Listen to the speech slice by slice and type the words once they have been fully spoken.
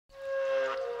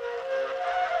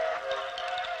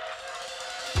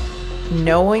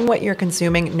knowing what you're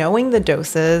consuming, knowing the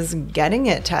doses, getting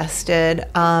it tested,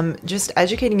 just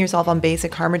educating yourself on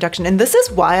basic harm reduction. And this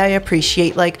is why I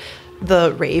appreciate like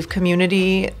the rave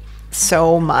community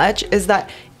so much, is that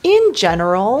in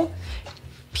general,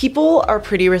 people are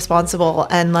pretty responsible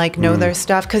and like know their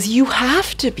stuff, because you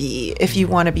have to be if you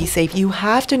want to be safe. You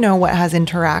have to know what has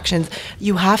interactions.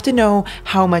 You have to know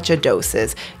how much a dose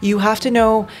is. You have to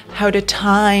know how to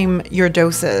time your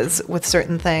doses with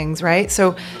certain things, right?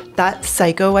 So that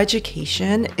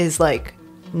psychoeducation is like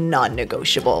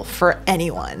non-negotiable for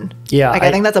anyone. Yeah, like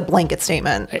I think that's a blanket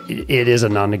statement. It is a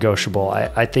non-negotiable.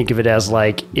 I think of it as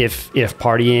like if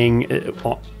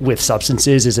partying with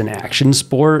substances is an action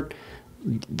sport,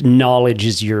 knowledge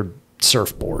is your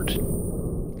surfboard.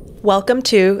 Welcome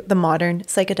to the Modern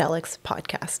Psychedelics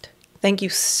podcast. Thank you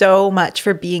so much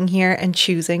for being here and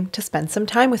choosing to spend some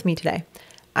time with me today.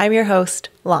 I'm your host,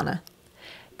 Lana.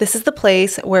 This is the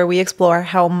place where we explore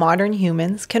how modern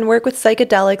humans can work with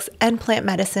psychedelics and plant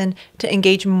medicine to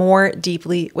engage more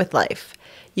deeply with life.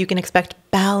 You can expect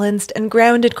balanced and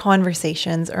grounded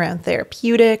conversations around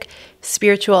therapeutic,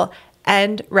 spiritual,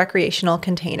 and recreational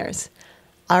containers.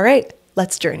 All right,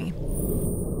 let's journey.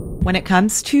 When it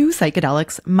comes to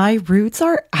psychedelics, my roots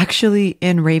are actually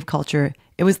in rave culture.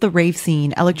 It was the rave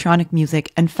scene, electronic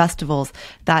music, and festivals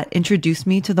that introduced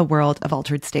me to the world of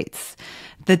altered states.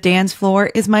 The dance floor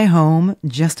is my home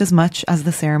just as much as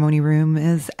the ceremony room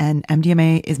is, and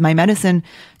MDMA is my medicine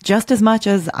just as much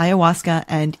as ayahuasca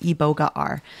and iboga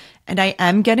are. And I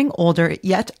am getting older,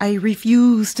 yet I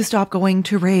refuse to stop going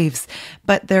to raves.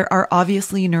 But there are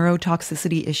obviously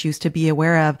neurotoxicity issues to be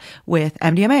aware of with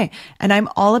MDMA. And I'm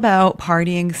all about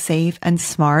partying safe and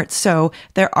smart. So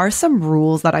there are some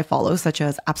rules that I follow, such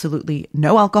as absolutely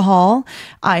no alcohol.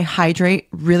 I hydrate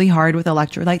really hard with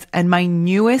electrolytes. And my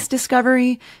newest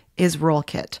discovery is Roll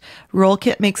Kit. Roll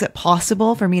Kit makes it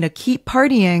possible for me to keep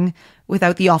partying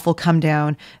without the awful come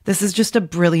down. This is just a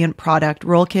brilliant product.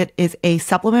 Roll Kit is a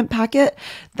supplement packet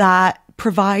that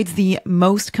provides the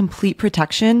most complete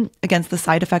protection against the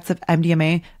side effects of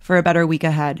MDMA for a better week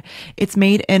ahead. It's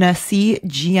made in a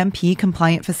CGMP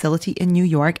compliant facility in New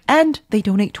York, and they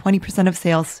donate 20% of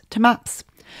sales to MAPS.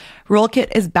 Roll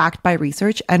Kit is backed by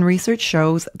research, and research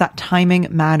shows that timing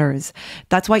matters.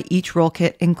 That's why each Roll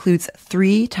Kit includes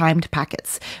 3 timed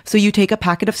packets. So you take a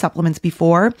packet of supplements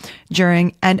before,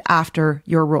 during, and after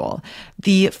your roll.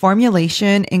 The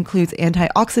formulation includes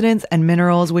antioxidants and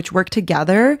minerals which work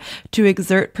together to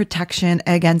exert protection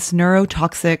against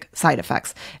neurotoxic side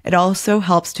effects. It also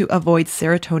helps to avoid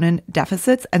serotonin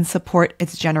deficits and support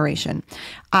its generation.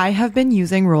 I have been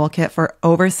using Roll Kit for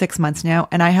over 6 months now,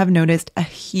 and I have noticed a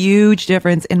huge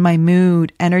difference in my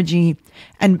mood, energy,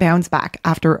 and bounce back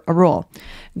after a roll.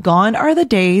 Gone are the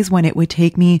days when it would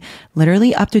take me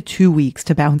literally up to 2 weeks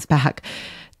to bounce back.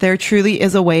 There truly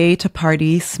is a way to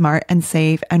party smart and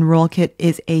safe, and Roll Kit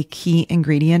is a key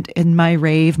ingredient in my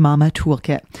Rave Mama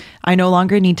toolkit. I no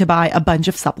longer need to buy a bunch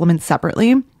of supplements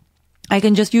separately. I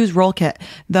can just use Roll Kit,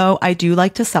 though I do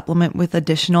like to supplement with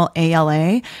additional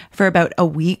ALA for about a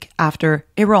week after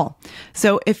a roll.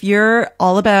 So if you're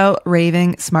all about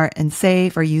raving smart and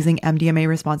safe or using MDMA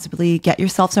responsibly, get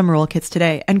yourself some Roll Kits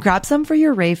today and grab some for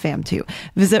your rave fam too.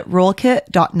 Visit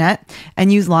rollkit.net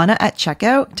and use Lana at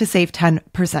checkout to save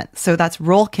 10%. So that's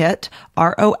Rollkit,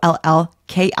 ROLLKIT.net,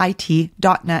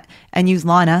 and use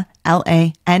Lana,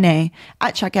 LANA,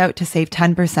 at checkout to save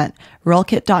 10%.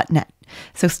 Rollkit.net.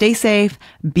 So stay safe,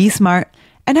 be smart,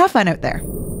 and have fun out there.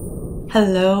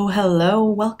 Hello.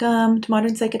 Welcome to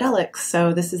Modern Psychedelics.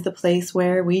 So this is the place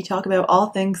where we talk about all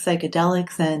things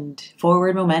psychedelics and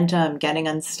forward momentum, getting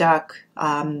unstuck,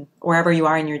 wherever you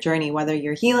are in your journey, whether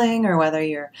you're healing or whether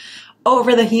you're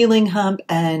over the healing hump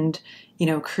and,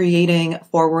 creating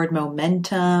forward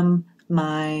momentum.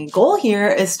 My goal here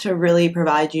is to really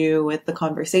provide you with the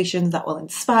conversations that will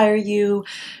inspire you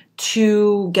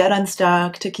to get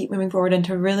unstuck, to keep moving forward, and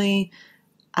to really,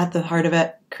 at the heart of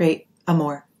it, create a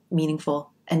more meaningful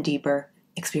and deeper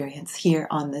experience here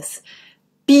on this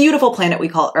beautiful planet we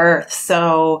call Earth.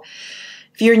 So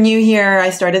if you're new here,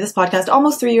 I started this podcast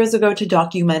almost 3 years ago to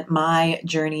document my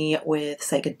journey with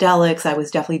psychedelics. I was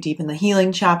definitely deep in the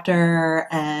healing chapter,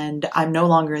 and I'm no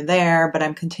longer there, but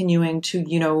I'm continuing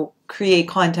to, create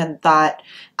content that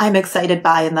I'm excited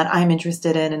by and that I'm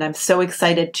interested in. And I'm so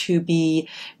excited to be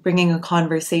bringing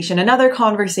another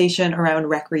conversation around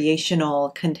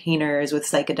recreational containers with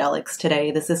psychedelics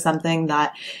today. This is something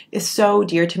that is so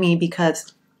dear to me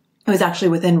because It was actually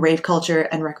within rave culture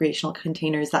and recreational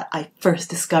containers that I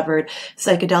first discovered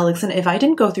psychedelics. And if I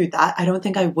didn't go through that, I don't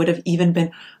think I would have even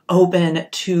been open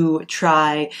to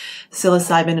try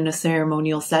psilocybin in a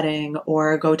ceremonial setting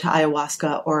or go to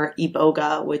ayahuasca or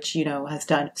iboga, which, you know, has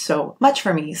done so much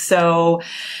for me. So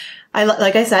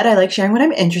like I said, I like sharing what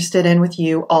I'm interested in with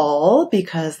you all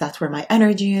because that's where my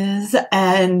energy is.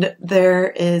 And there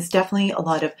is definitely a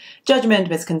lot of judgment,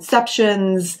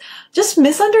 misconceptions, just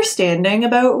misunderstanding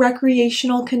about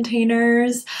recreational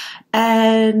containers.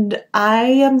 And I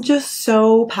am just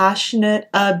so passionate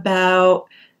about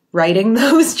righting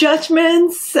those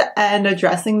judgments and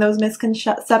addressing those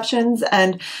misconceptions.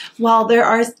 And while there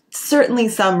are certainly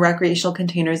some recreational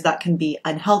containers that can be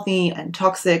unhealthy and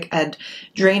toxic and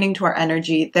draining to our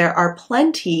energy, there are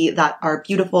plenty that are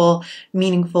beautiful,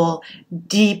 meaningful,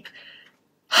 deep,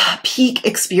 peak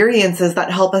experiences that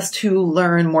help us to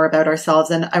learn more about ourselves.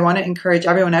 And I want to encourage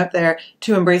everyone out there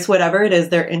to embrace whatever it is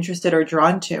they're interested or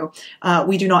drawn to.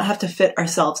 We do not have to fit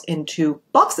ourselves into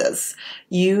boxes.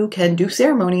 You can do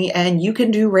ceremony and you can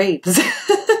do raves.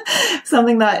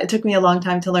 Something that it took me a long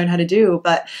time to learn how to do,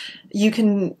 but you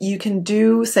can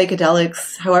do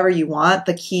psychedelics however you want.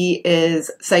 The key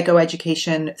is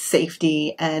psychoeducation,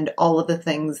 safety, and all of the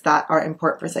things that are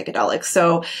important for psychedelics.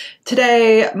 So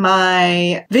today,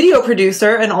 my video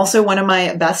producer and also one of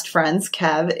my best friends,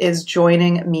 Kev, is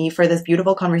joining me for this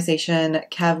beautiful conversation.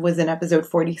 Kev was in episode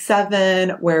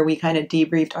 47, where we kind of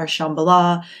debriefed our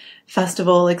Shambhala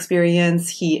festival experience.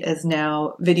 He is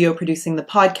now video producing the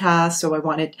podcast. So I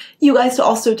wanted you guys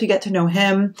to get to know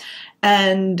him.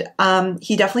 And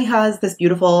he definitely has this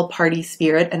beautiful party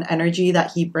spirit and energy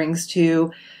that he brings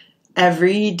to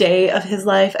every day of his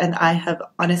life. And I have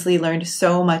honestly learned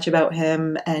so much about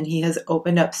him and he has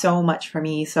opened up so much for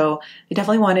me. So I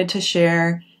definitely wanted to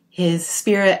share his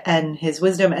spirit and his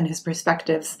wisdom and his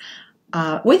perspectives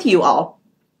with you all.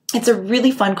 It's a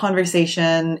really fun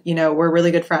conversation. You know, we're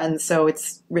really good friends, so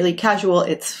it's really casual.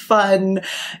 It's fun.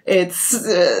 It's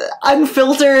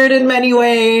unfiltered in many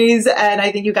ways, and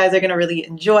I think you guys are going to really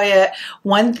enjoy it.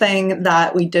 One thing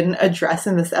that we didn't address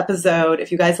in this episode, if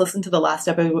you guys listened to the last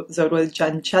episode with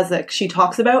Jen Chezik, she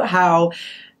talks about how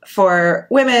for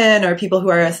women or people who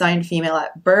are assigned female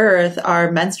at birth, our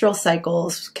menstrual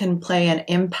cycles can play an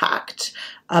impact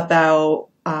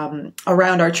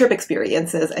around our trip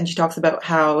experiences. And she talks about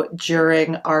how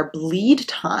during our bleed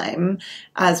time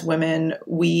as women,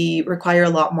 we require a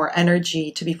lot more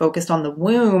energy to be focused on the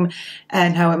womb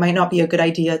and how it might not be a good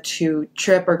idea to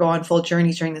trip or go on full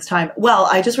journeys during this time. Well,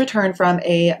 I just returned from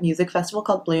a music festival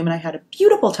called Bloom and I had a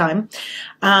beautiful time.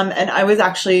 And I was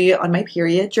actually on my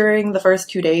period during the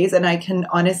first 2 days. And I can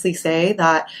honestly say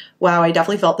that, wow, I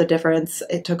definitely felt the difference.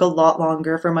 It took a lot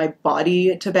longer for my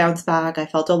body to bounce back. I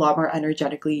felt a lot more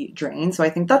energetically drained. So I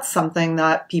think that's something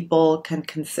that people can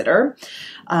consider,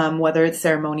 whether it's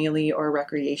ceremonially or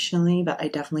recreationally, but I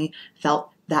definitely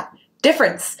felt that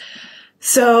difference.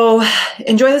 So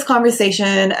enjoy this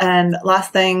conversation. And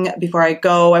last thing before I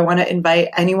go, I want to invite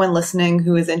anyone listening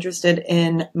who is interested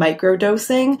in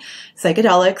microdosing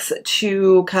psychedelics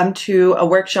to come to a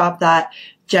workshop that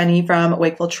Jenny from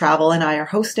Wakeful Travel and I are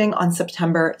hosting on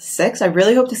September 6th. I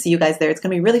really hope to see you guys there. It's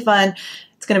going to be really fun.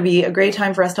 It's going to be a great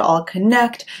time for us to all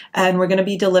connect, and we're going to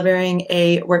be delivering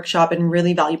a workshop and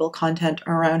really valuable content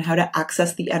around how to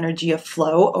access the energy of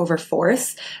flow over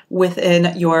force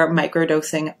within your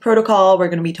microdosing protocol. We're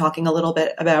going to be talking a little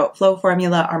bit about Flow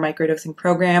Formula, our microdosing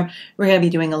program. We're going to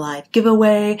be doing a live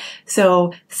giveaway,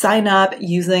 so sign up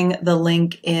using the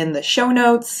link in the show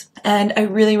notes, and I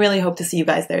really, really hope to see you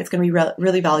guys there. It's going to be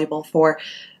really valuable for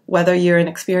whether you're an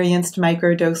experienced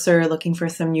microdoser looking for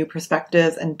some new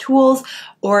perspectives and tools,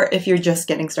 or if you're just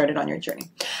getting started on your journey.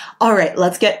 All right,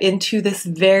 let's get into this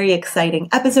very exciting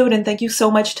episode. And thank you so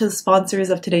much to the sponsors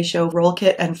of today's show, Roll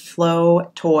Kit and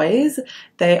Flow Toys.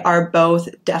 They are both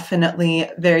definitely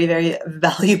very, very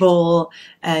valuable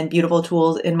and beautiful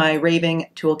tools in my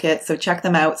raving toolkit. So check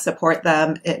them out, support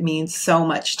them. It means so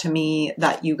much to me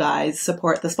that you guys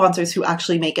support the sponsors who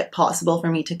actually make it possible for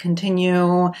me to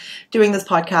continue doing this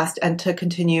podcast and to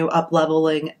continue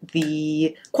up-leveling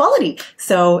the quality.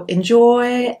 So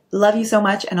enjoy, love you so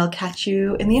much, and I'll catch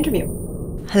you in the interview.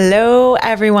 Hello,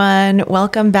 everyone.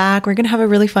 Welcome back. We're going to have a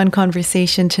really fun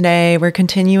conversation today. We're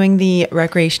continuing the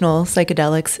Recreational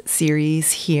Psychedelics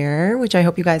series here, which I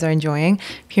hope you guys are enjoying.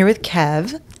 I'm here with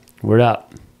Kev. What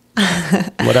up?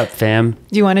 What up, fam?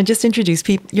 Do you want to just introduce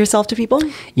yourself to people?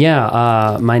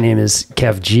 Yeah, my name is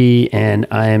Kev G, and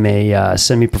I am a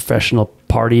semi-professional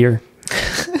partier.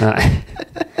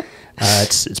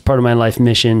 It's part of my life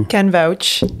mission. Can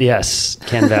vouch. Yes,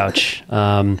 can vouch.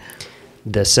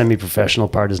 the semi-professional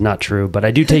part is not true, but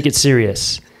I do take it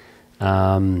serious.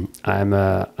 I'm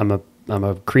a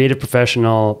creative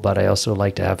professional, but I also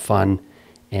like to have fun.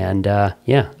 And I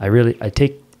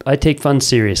take fun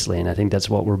seriously, and I think that's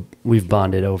what we've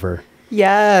bonded over.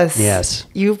 Yes.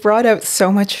 You've brought out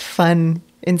so much fun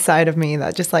inside of me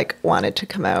that just like wanted to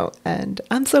come out, and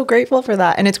I'm so grateful for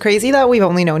that. And it's crazy that we've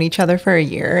only known each other for a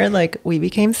year. Like, we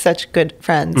became such good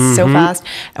friends so fast,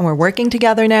 and we're working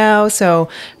together now. So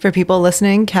for people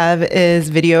listening, Kev is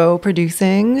video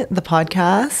producing the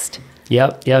podcast.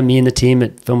 Yep. Yeah. Me and the team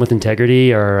at Film with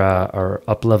Integrity are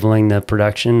up-leveling the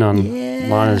production on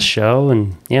Lana's show,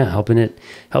 and helping it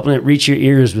reach your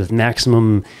ears with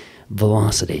maximum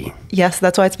velocity. Yes,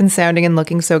 that's why it's been sounding and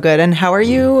looking so good. And how are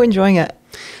you enjoying it?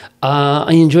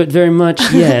 I enjoy it very much.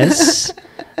 Yes.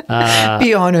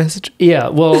 Be honest. Yeah.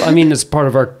 Well, I mean, it's part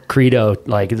of our credo.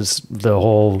 Like, the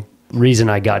whole reason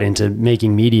I got into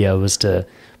making media was to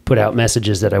put out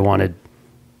messages that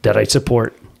I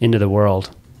support into the world.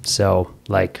 So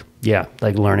like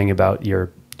learning about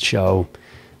your show.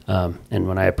 And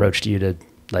when I approached you to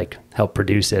like help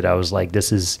produce it, I was like,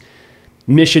 this is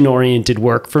mission-oriented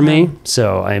work for me.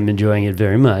 So I'm enjoying it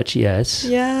very much. Yes.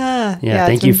 Yeah.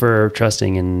 Thank you for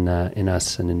trusting in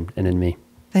us and in me.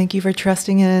 Thank you for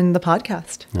trusting in the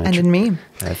podcast and in me.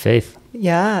 I have faith.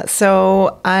 Yeah.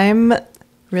 So I'm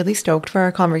really stoked for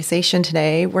our conversation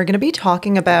today. We're going to be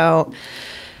talking about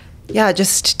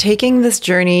just taking this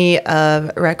journey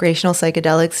of recreational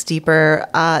psychedelics deeper.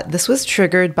 This was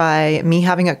triggered by me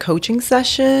having a coaching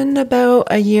session about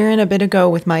a year and a bit ago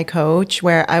with my coach,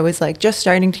 where I was like just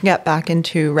starting to get back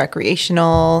into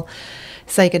recreational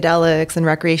psychedelics and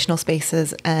recreational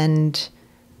spaces. And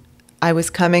I was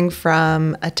coming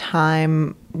from a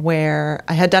time where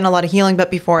I had done a lot of healing,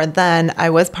 but before then I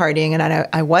was partying, and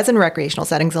I was in recreational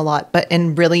settings a lot, but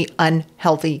in really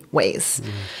unhealthy ways.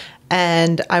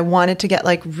 And I wanted to get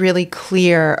like really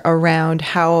clear around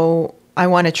how I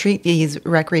want to treat these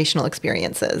recreational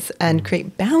experiences and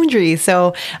create boundaries.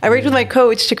 So I worked with my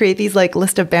coach to create these like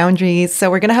list of boundaries. So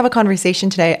we're going to have a conversation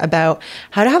today about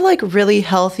how to have like really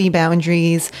healthy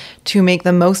boundaries to make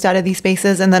the most out of these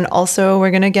spaces. And then also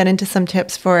we're going to get into some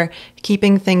tips for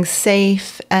keeping things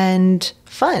safe and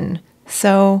fun.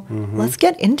 So let's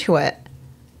get into it.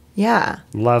 Yeah.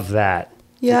 Love that.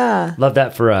 Yeah. Love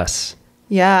that for us.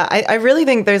 Yeah, I really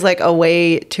think there's like a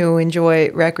way to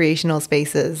enjoy recreational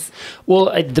spaces. Well,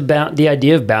 the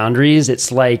idea of boundaries,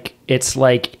 it's like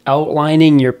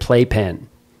outlining your playpen.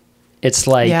 It's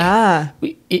like,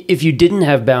 if you didn't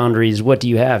have boundaries, what do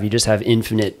you have? You just have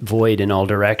infinite void in all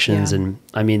directions. And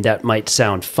I mean, that might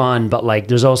sound fun, but like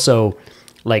there's also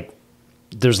like,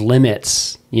 there's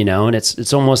limits, and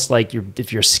it's almost like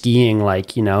if you're skiing,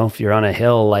 like, if you're on a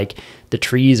hill, like the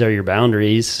trees are your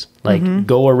boundaries. Like,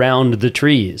 go around the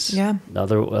trees. Yeah.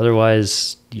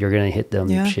 Otherwise, you're going to hit them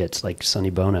shits like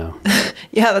Sonny Bono.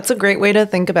 Yeah, that's a great way to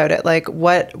think about it. Like,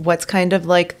 what's kind of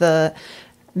like the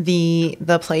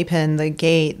playpen, the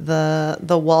gate,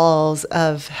 the walls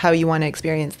of how you want to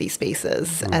experience these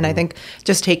spaces. And I think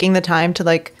just taking the time to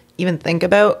like even think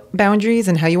about boundaries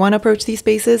and how you want to approach these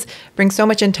spaces brings so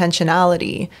much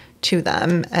intentionality to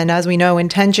them. And as we know,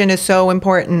 intention is so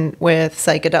important with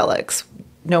psychedelics,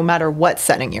 no matter what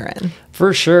setting you're in.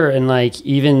 For sure. And like,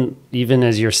 even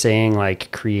as you're saying,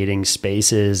 like creating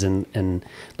spaces and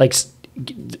like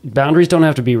boundaries don't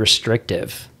have to be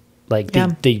restrictive. Like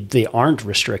they aren't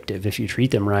restrictive if you treat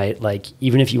them right. Like,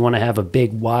 even if you want to have a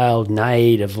big wild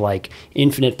night of like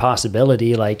infinite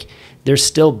possibility, like there's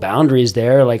still boundaries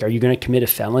there. Like, are you going to commit a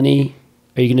felony?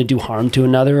 Are you going to do harm to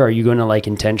another? Are you going to like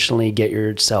intentionally get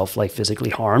yourself like physically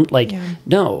harmed? Like,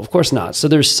 no, of course not. So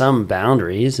there's some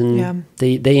boundaries, and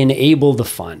they enable the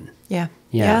fun. Yeah.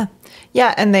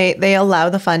 And they allow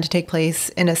the fun to take place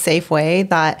in a safe way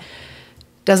that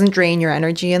doesn't drain your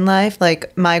energy in life.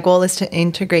 Like, my goal is to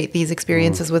integrate these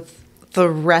experiences with the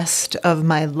rest of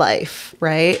my life,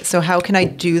 right? So how can I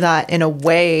do that in a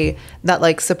way that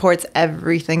like supports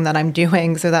everything that I'm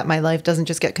doing, so that my life doesn't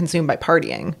just get consumed by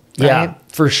partying? Right? Yeah,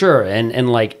 for sure. And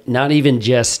like, not even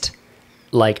just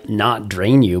like not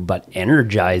drain you, but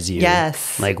energize you.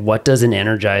 Yes. Like, what does an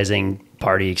energizing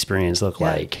party experience look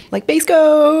like? Like Base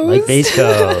Coast. Like Base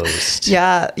Coast.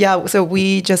 Yeah. So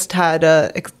we just had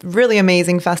a really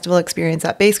amazing festival experience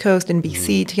at Base Coast in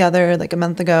BC together like a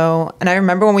month ago. And I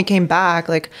remember when we came back,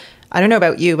 like, I don't know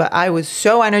about you, but I was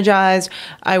so energized.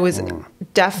 I was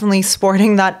definitely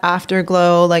sporting that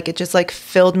afterglow. Like, it just like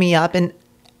filled me up in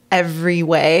every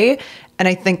way. And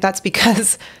I think that's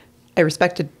because I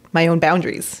respected my own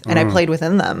boundaries and I played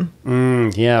within them.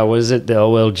 Yeah. Was it the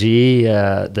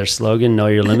OLG, their slogan, know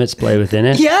your limits, play within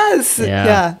it? Yes.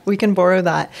 Yeah. We can borrow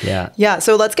that. Yeah. Yeah.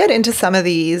 So let's get into some of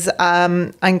these.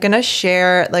 I'm going to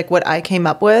share like what I came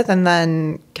up with and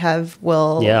then Kev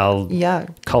will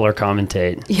color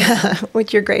commentate. Yeah.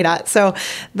 Which you're great at. So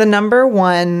the number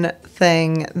one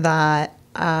thing that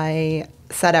I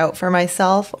set out for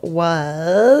myself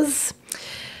was,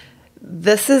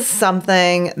 this is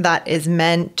something that is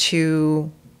meant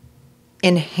to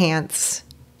enhance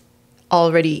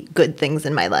already good things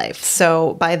in my life.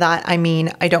 So by that, I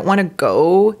mean, I don't want to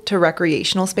go to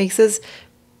recreational spaces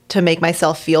to make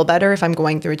myself feel better if I'm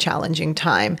going through a challenging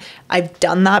time. I've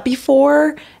done that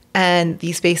before, and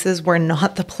these spaces were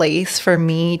not the place for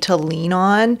me to lean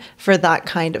on for that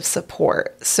kind of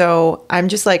support. So I'm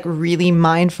just like really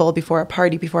mindful before a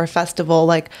party, before a festival,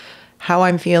 like how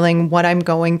I'm feeling, what I'm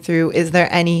going through. Is there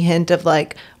any hint of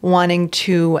like wanting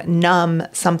to numb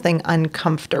something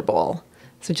uncomfortable?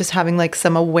 So just having like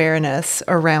some awareness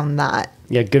around that.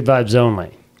 Yeah, good vibes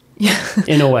only. Yeah.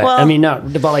 In a way. Well, I mean,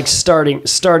 not but like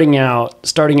starting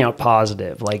out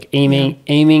positive, like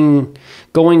aiming,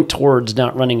 going towards,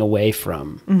 not running away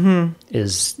from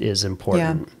is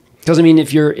important. Because I mean,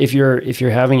 if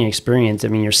you're having an experience, I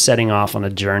mean, you're setting off on a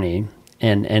journey,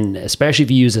 and especially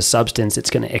if you use a substance,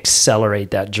 it's going to accelerate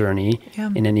that journey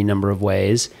in any number of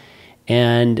ways.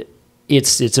 And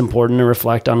it's important to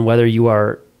reflect on whether you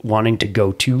are wanting to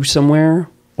go to somewhere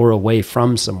or away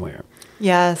from somewhere.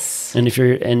 Yes. And if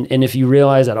you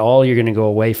realize that all you're going to go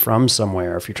away from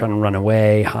somewhere, if you're trying to run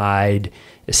away, hide,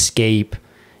 escape,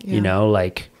 you know,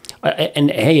 like,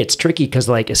 and hey, it's tricky because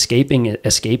like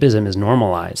escapism is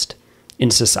normalized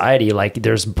in society. Like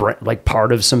there's like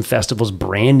part of some festivals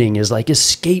branding is like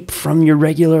escape from your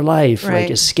regular life,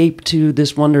 like escape to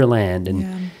this wonderland.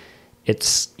 And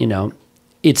it's, you know,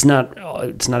 it's not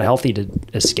healthy to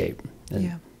escape.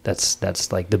 And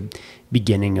that's like the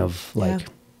beginning of like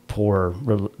poor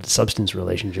substance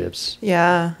relationships.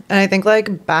 Yeah. And I think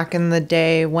like back in the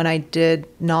day when I did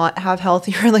not have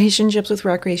healthy relationships with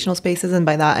recreational spaces, and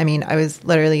by that I mean I was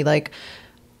literally like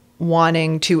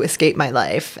wanting to escape my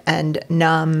life and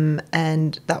numb,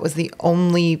 and that was the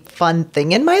only fun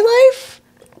thing in my life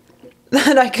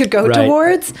that I could go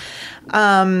towards.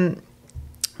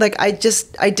 Like I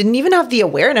didn't even have the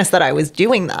awareness that I was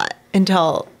doing that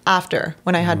until after,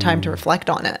 when I had time to reflect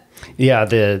on it. Yeah,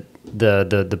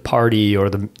 the party or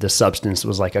the substance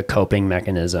was like a coping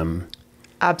mechanism.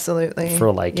 Absolutely.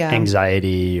 For like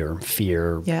anxiety or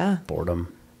fear,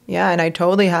 boredom. Yeah, and I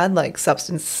totally had like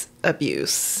substance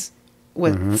abuse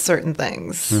with certain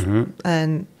things.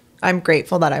 And I'm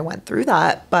grateful that I went through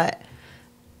that, but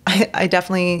I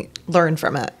definitely learned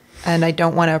from it. And I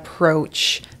don't want to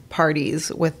approach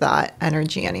parties with that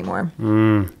energy anymore.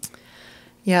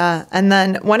 Yeah. And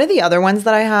then one of the other ones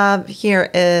that I have here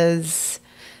is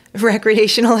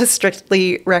recreational is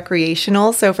strictly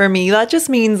recreational. So for me, that just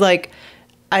means like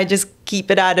I just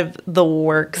keep it out of the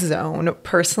work zone.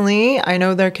 Personally, I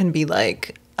know there can be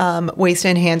like ways to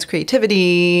enhance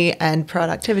creativity and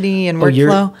productivity and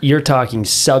workflow. You're talking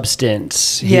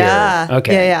substance here. Yeah.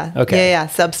 Okay. Yeah. Okay. Yeah.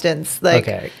 Substance. Like,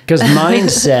 okay. Because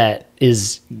mindset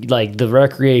is like the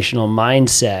recreational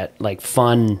mindset, like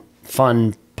fun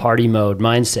party mode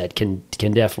mindset can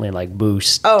definitely like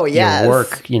boost your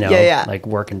work, you know, like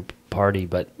work and party.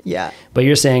 But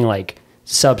you're saying like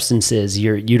substances,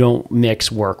 you don't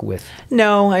mix work with.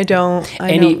 No, I don't.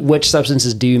 Which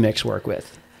substances do you mix work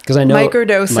with? Because I know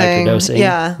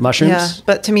microdosing, mushrooms. Yeah,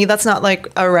 but to me that's not like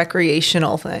a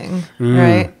recreational thing,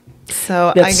 right?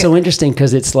 So that's so interesting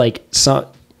because it's like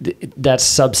that's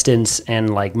substance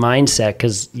and like mindset,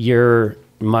 because your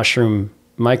mushroom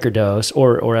microdose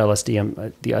or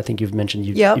LSD, I think you've mentioned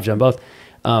you've done both.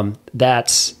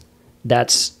 That's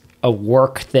a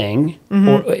work thing,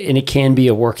 and it can be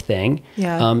a work thing.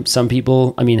 Yeah. Some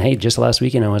people, I mean, hey, just last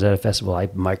weekend I was at a festival. I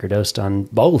microdosed on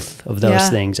both of those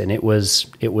things, and it was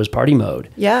party mode.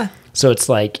 Yeah. So it's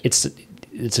like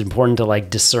it's important to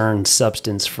like discern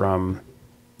substance from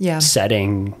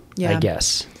setting, I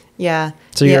guess. Yeah.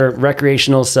 So your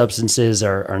recreational substances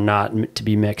are not to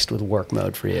be mixed with work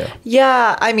mode for you.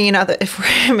 Yeah. I mean,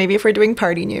 if we're doing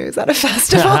party news at a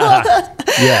festival.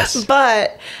 Yes.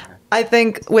 But I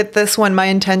think with this one, my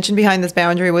intention behind this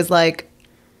boundary was like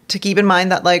to keep in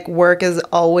mind that like work is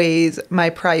always my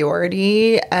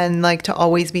priority, and like to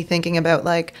always be thinking about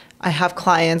like I have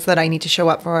clients that I need to show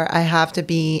up for. I have to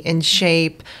be in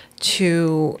shape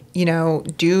to, you know,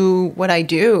 do what I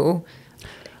do.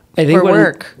 I think for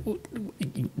work.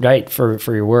 Right, for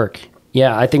your work.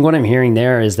 Yeah, I think what I'm hearing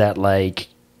there is that like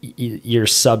your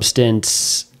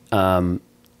substance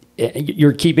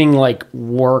you're keeping like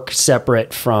work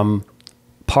separate from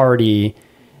party,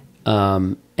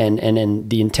 and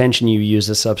the intention you use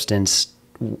the substance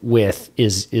with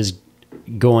is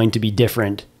going to be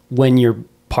different when you're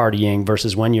partying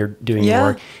versus when you're doing your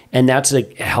work. And that's a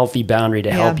healthy boundary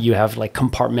to help you have like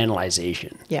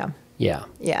compartmentalization. Yeah. Yeah.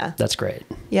 Yeah. That's great.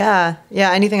 Yeah.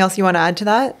 Yeah. Anything else you want to add to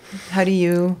that? How do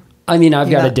you... I mean, I've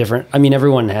got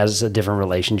everyone has a different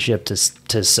relationship to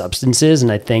substances.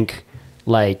 And I think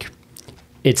like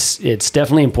it's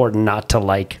definitely important not to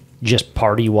like just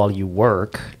party while you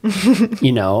work,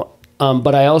 you know?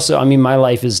 But I also, I mean, my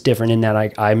life is different in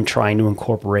that I'm trying to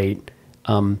incorporate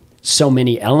so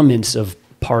many elements of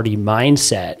party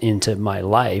mindset into my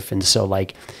life. And so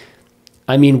like,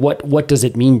 I mean, what does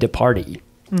it mean to party?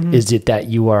 Mm-hmm. Is it that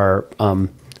you are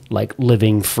like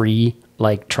living free,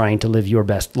 like trying to live your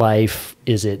best life?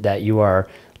 Is it that you are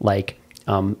like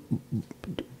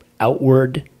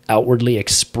outwardly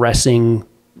expressing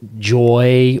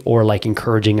joy or like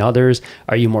encouraging others?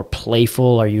 Are you more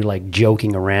playful? Are you like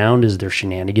joking around? Is there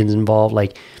shenanigans involved?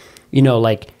 Like, you know,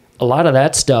 like a lot of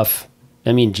that stuff.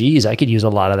 I mean, geez, I could use a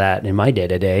lot of that in my day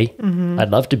to day.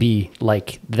 I'd love to be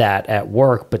like that at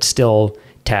work, but still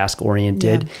task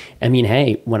oriented. Yeah. I mean,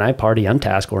 hey, when I party, I'm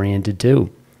task oriented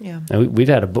too. Yeah, we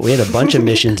had a bunch of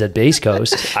missions at Base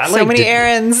Coast. So many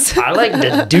errands. I like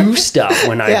to do stuff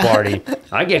when I party.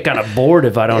 I get kind of bored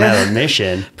if I don't have a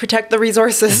mission. Protect the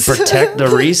resources. Protect the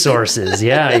resources.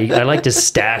 Yeah, I like to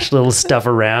stash little stuff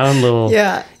around, little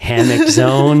hammock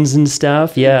zones and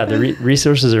stuff. Yeah, the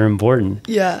resources are important.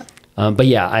 Yeah. But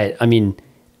yeah, I mean,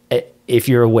 if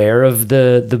you're aware of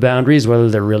the boundaries, whether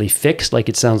they're really fixed, like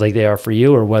it sounds like they are for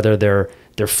you, or whether they're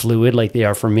fluid, like they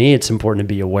are for me, it's important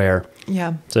to be aware.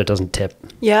 Yeah. So it doesn't tip.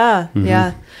 Yeah. Mm-hmm.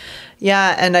 Yeah.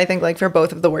 Yeah. And I think like for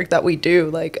both of the work that we do,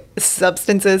 like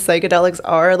substances, psychedelics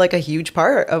are like a huge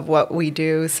part of what we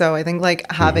do. So I think like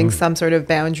having some sort of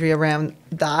boundary around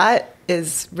that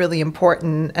is really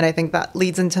important. And I think that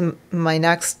leads into my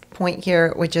next point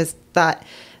here, which is that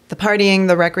the partying,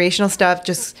 the recreational stuff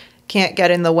just can't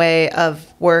get in the way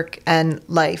of work and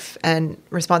life and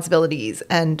responsibilities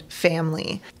and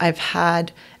family.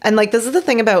 And like, this is the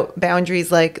thing about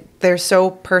boundaries, like they're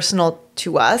so personal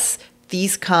to us.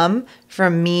 These come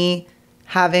from me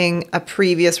having a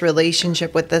previous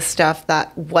relationship with this stuff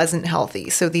that wasn't healthy.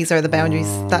 So these are the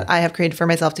boundaries that I have created for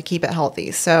myself to keep it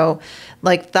healthy. So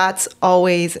like, that's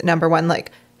always number one.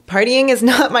 Like, partying is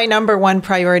not my number one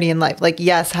priority in life. Like,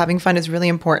 yes, having fun is really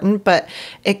important, but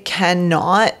it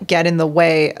cannot get in the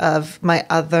way of my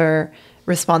other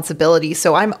responsibilities.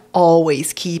 So I'm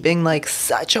always keeping like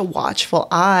such a watchful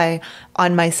eye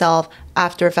on myself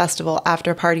after a festival,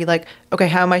 after a party. Like, okay,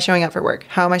 how am I showing up for work?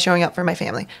 How am I showing up for my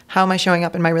family? How am I showing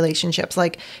up in my relationships?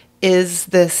 Like,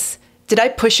 did I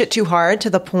push it too hard to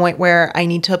the point where I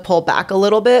need to pull back a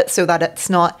little bit so that it's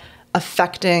not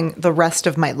affecting the rest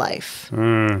of my life?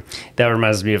 That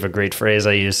reminds me of a great phrase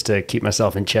I used to keep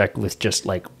myself in check with just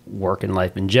like work and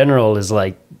life in general, is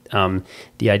like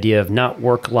the idea of not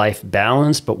work-life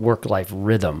balance, but work-life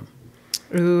rhythm.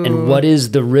 Ooh. And what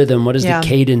is the rhythm? What is the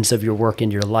cadence of your work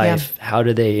and your life? Yeah. How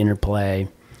do they interplay?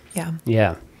 Yeah.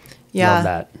 Yeah. Yeah. Love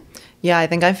that. Yeah, I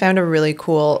think I found a really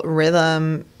cool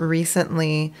rhythm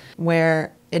recently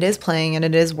where it is playing and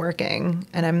it is working,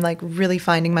 and I'm like really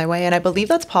finding my way. And I believe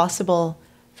that's possible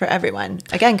for everyone.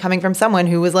 Again, coming from someone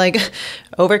who was like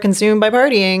overconsumed by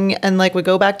partying and like would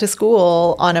go back to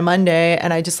school on a Monday,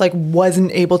 and I just like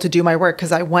wasn't able to do my work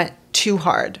because I went too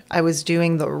hard. I was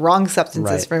doing the wrong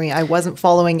substances for me. I wasn't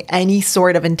following any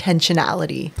sort of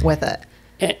intentionality with it.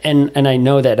 And I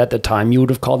know that at the time you would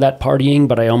have called that partying,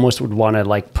 but I almost would want to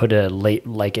like put a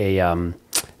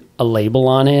label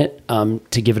on it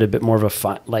to give it a bit more of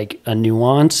a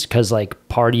nuance, because like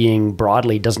partying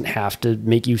broadly doesn't have to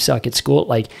make you suck at school.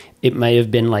 Like it may have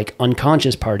been like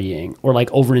unconscious partying or like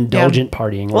overindulgent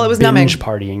partying, or it was binge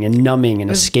partying and numbing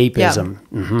and escapism.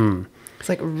 Yeah. Mm-hmm. It's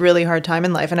like a really hard time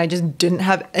in life, and I just didn't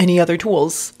have any other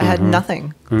tools. I had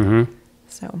nothing. Mm-hmm.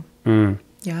 So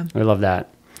yeah, I love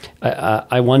that.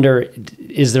 I wonder,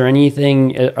 are there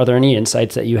any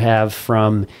insights that you have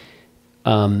from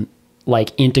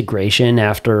like integration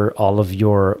after all of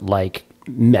your like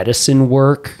medicine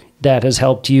work that has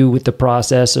helped you with the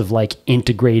process of like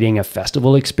integrating a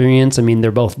festival experience? I mean,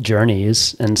 they're both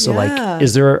journeys. And so like,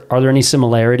 are there any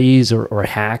similarities or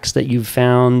hacks that you've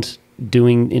found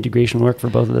doing integration work for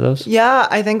both of those? Yeah,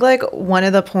 I think like one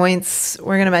of the points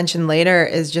we're going to mention later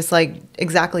is just like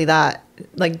exactly that,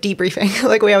 like debriefing.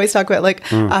 Like we always talk about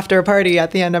like after a party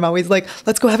at the end, I'm always like,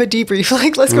 let's go have a debrief.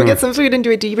 Like, let's go get some food and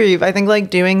do a debrief. I think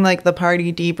like doing like the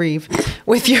party debrief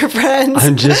with your friends.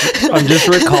 I'm just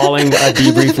recalling a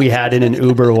debrief we had in an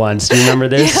Uber once. Do you remember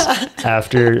this?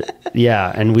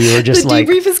 Yeah. And we were just the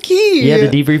debrief is key. Yeah,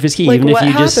 the debrief is key. Like, even if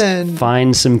you happened? Just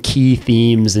find some key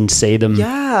themes and say them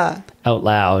out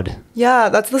loud. Yeah,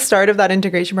 that's the start of that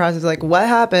integration process. Like, what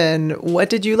happened? What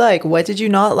did you like? What did you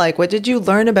not like? What did you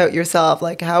learn about yourself?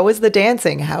 Like, how was the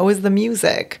dancing? How was the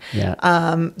music? Yeah.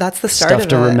 That's the start of it. Stuff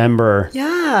to remember.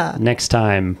 Yeah. Next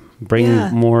time, bring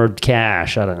more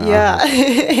cash. I don't know. Yeah.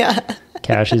 Yeah.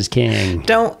 Cash is king.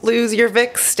 Don't lose your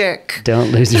Vic stick.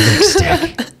 Don't lose your Vic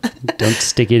stick. Don't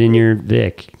stick it in your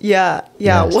Vic. Yeah.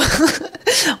 Yeah.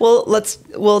 Yes. Well,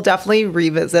 we'll definitely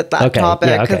revisit that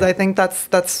topic, because I think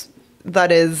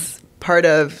that is part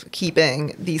of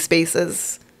keeping these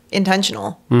spaces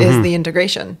intentional, is the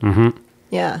integration.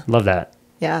 Yeah. Love that.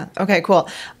 Yeah. Okay, cool.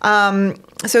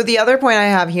 So the other point I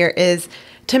have here is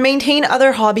to maintain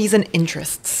other hobbies and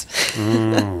interests.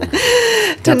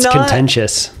 That's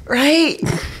contentious. Right.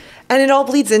 And it all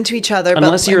bleeds into each other.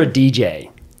 Unless you're a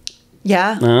DJ.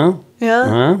 Yeah.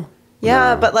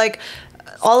 Yeah. But like,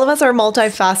 all of us are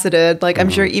multifaceted. Like, I'm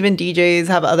sure even DJs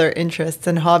have other interests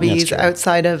and hobbies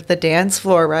outside of the dance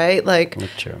floor, right? Like,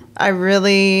 that's true. I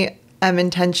really am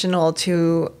intentional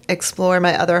to explore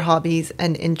my other hobbies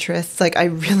and interests. Like, I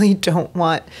really don't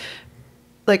want,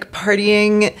 like,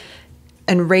 partying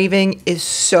and raving is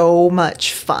so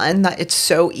much fun that it's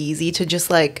so easy to just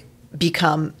like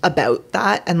become about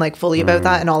that and like fully about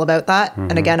that and all about that.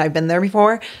 And again, I've been there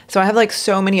before. So I have like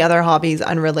so many other hobbies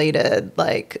unrelated.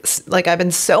 Like I've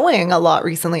been sewing a lot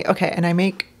recently. Okay. And I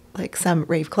make like some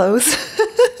rave clothes.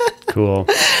 Cool.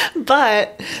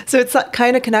 But so it's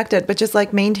kind of connected, but just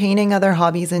like maintaining other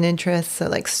hobbies and interests. So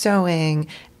like sewing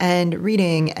and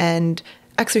reading and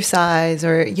exercise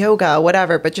or yoga,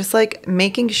 whatever, but just like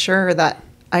making sure that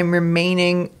I'm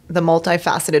remaining the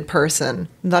multifaceted person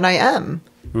that I am.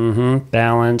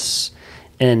 Balance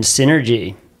and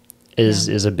synergy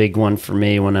is a big one for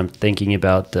me when I'm thinking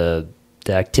about the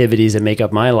activities that make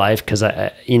up my life. Cause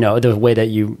I the way that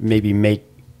you maybe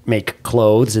make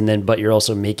clothes but you're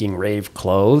also making rave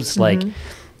clothes. Like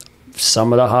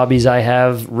some of the hobbies I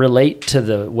have relate to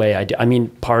the way I do. I mean,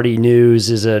 Party News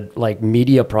is a like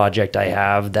media project I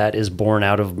have that is born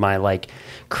out of my like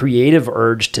creative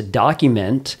urge to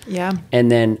document. Yeah. And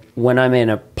then when I'm in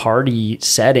a party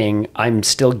setting, I'm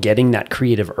still getting that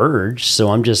creative urge. So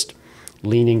I'm just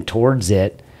leaning towards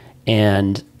it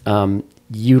and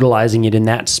utilizing it in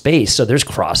that space. So there's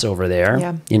crossover there.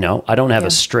 Yeah. I don't have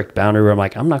a strict boundary where I'm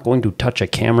like, I'm not going to touch a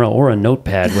camera or a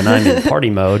notepad when I'm in party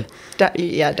mode.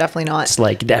 Yeah, definitely not. It's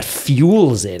like that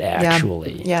fuels it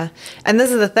actually. Yeah. And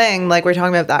this is the thing, like we're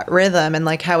talking about that rhythm and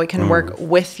like how it can work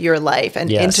with your life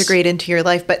and integrate into your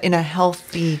life, but in a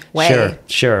healthy way.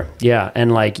 Sure. Yeah.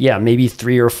 And like, maybe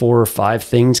 3 or 4 or 5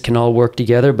 things can all work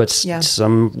together, but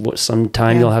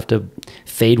sometime you'll have to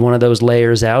fade one of those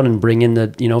layers out and bring in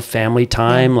the, family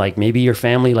time. Like maybe your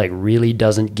family like really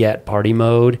doesn't get party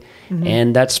mode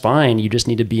and that's fine. You just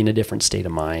need to be in a different state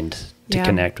of mind to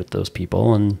connect with those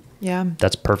people, and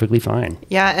that's perfectly fine.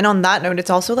 Yeah. And on that note, it's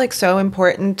also like so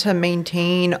important to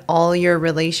maintain all your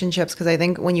relationships, because I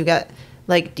think when you get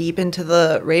like deep into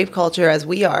the rave culture as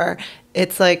we are,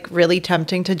 it's like really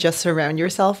tempting to just surround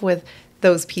yourself with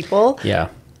those people. Yeah.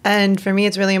 And for me,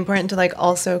 it's really important to like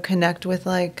also connect with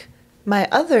like my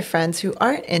other friends who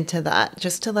aren't into that,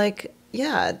 just to like,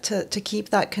 to keep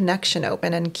that connection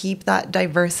open and keep that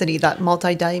diversity, that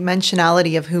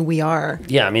multidimensionality of who we are.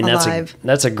 Yeah, I mean, alive.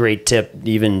 That's a great tip,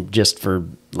 even just for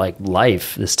like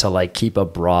life, is to like keep a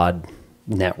broad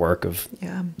network of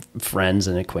friends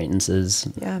and acquaintances.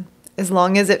 Yeah, as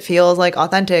long as it feels like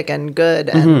authentic and good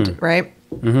and right,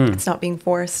 it's not being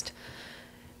forced.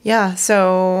 Yeah,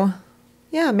 so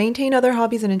maintain other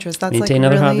hobbies and interests. That's maintain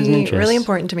like really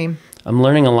important to me. I'm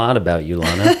learning a lot about you,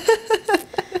 Lana.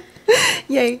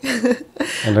 Yay.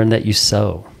 I learned that you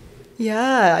sew.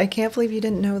 Yeah, I can't believe you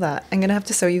didn't know that. I'm going to have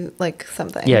to sew you like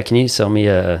something. Yeah, can you sew me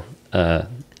a hat?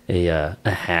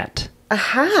 A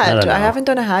hat? I haven't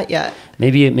done a hat yet.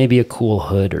 Maybe a cool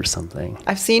hood or something.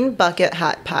 I've seen bucket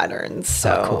hat patterns,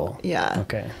 so cool. Yeah.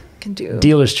 Okay. Can do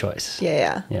dealer's choice.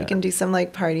 Yeah. We can do some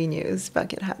like Party News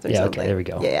bucket hats or something. Okay, there we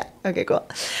go. Yeah. Okay, cool.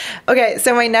 Okay,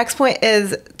 so my next point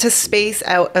is to space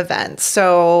out events.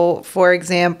 So, for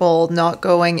example, not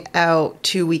going out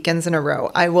 2 weekends in a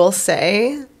row. I will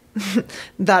say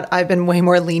that I've been way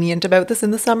more lenient about this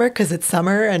in the summer because it's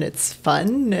summer and it's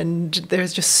fun and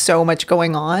there's just so much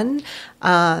going on.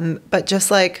 But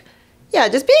just like,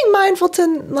 just being mindful to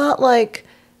not like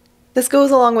this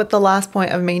goes along with the last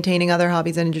point of maintaining other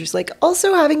hobbies and just like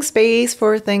also having space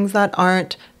for things that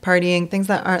aren't partying, things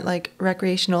that aren't like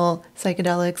recreational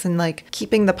psychedelics, and like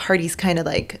keeping the parties kind of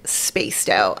like spaced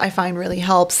out, I find really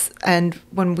helps. And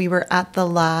when we were at the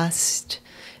last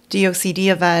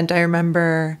DOCD event, I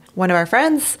remember one of our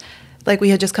friends, like we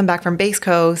had just come back from Base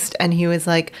Coast, and he was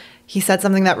like, he said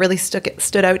something that really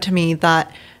stood out to me,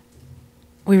 that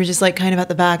we were just like kind of at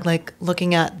the back, like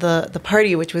looking at the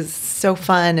party, which was so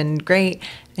fun and great.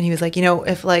 And he was like, you know,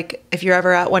 if you're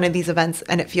ever at one of these events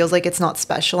and it feels like it's not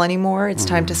special anymore, it's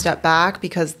time to step back,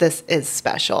 because this is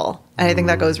special. And I think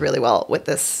that goes really well with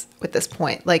this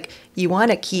point. Like, you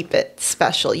want to keep it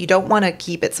special. You don't want to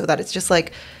keep it so that it's just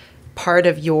like part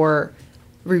of your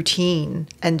routine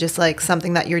and just like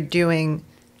something that you're doing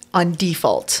on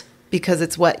default because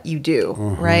it's what you do,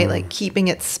 right? Like keeping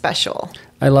it special.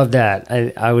 I love that.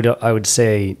 I would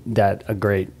say that a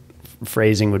great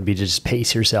phrasing would be to just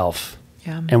pace yourself.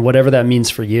 Yeah. And whatever that means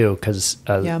for you, because,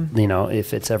 Yeah. you know,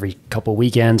 if it's every couple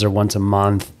weekends or once a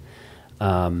month,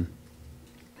 and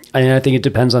I think it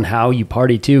depends on how you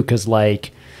party too. Because,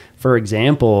 like, for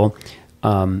example,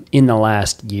 in the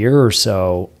last year or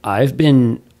so, I've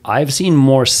seen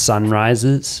more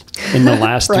sunrises in the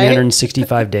last Right?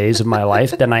 365 days of my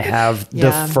life than I have the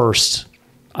Yeah. first.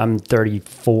 I'm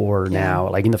 34 now.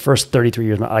 Like, in the first 33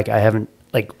 years, like, I haven't,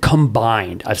 like,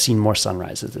 combined, I've seen more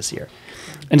sunrises this year.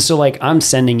 And so, like, I'm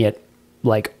sending it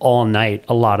like all night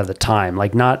a lot of the time,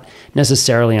 like not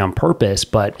necessarily on purpose,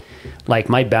 but like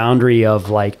my boundary of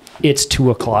like, it's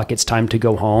 2:00, it's time to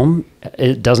go home,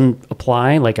 it doesn't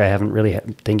apply. Like, I haven't really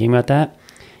thinking about that.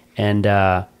 And,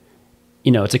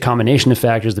 you know, it's a combination of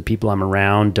factors. The people I'm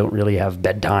around don't really have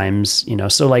bedtimes, you know?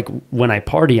 So like when I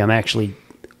party, I'm actually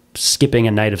skipping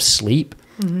a night of sleep,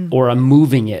 or I'm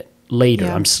moving it later.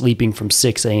 Yeah. I'm sleeping from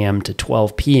 6 a.m. to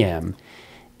 12 p.m.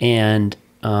 And,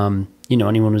 you know,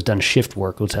 anyone who's done shift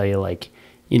work will tell you, like,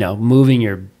 you know, moving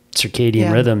your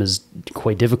circadian rhythm is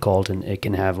quite difficult, and it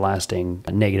can have lasting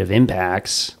negative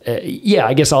impacts. Yeah,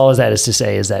 I guess all of that is to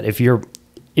say is that if you're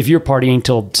partying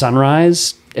till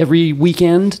sunrise every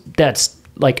weekend, that's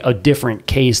like a different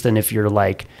case than if you're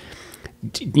like,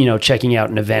 you know, checking out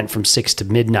an event from 6 to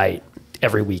midnight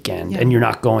every weekend, and you're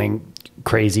not going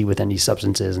crazy with any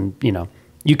substances, and, you know,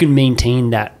 you can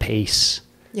maintain that pace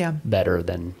better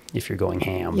than if you're going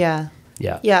ham.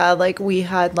 Yeah, like we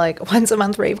had like once a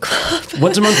month rave club.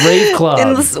 Once a month rave club.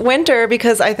 In this winter,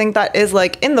 because I think that is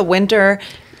like, in the winter,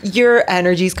 your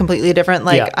energy is completely different.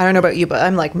 Like, I don't know about you, but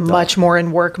I'm like much more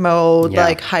in work mode,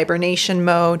 like hibernation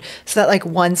mode. So that like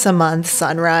once a month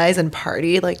sunrise and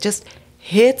party, like just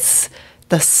hits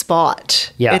the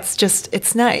spot. Yeah.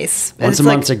 It's nice. Once a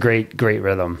month's a great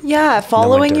rhythm. Yeah.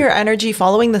 Following your energy,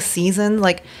 following the season.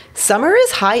 Like, summer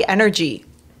is high energy.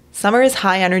 Summer is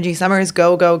high energy. Summer is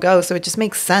go, go, go. So it just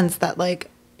makes sense that like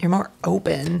you're more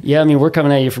open. Yeah, I mean, we're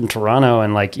coming at you from Toronto,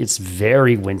 and like it's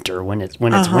very winter. When it's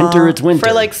winter, it's winter.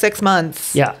 For like 6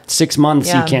 months. Yeah, 6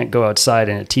 months you can't go outside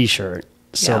in a t-shirt.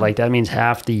 So like that means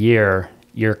half the year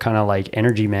you're kind of like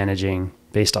energy managing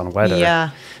based on weather.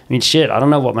 Yeah. I mean, shit, I don't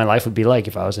know what my life would be like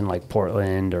if I was in like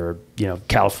Portland or, you know,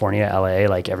 California, LA,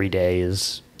 like every day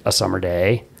is a summer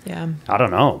day. Yeah. I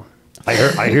don't know.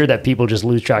 I hear that people just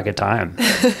lose track of time.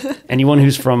 Anyone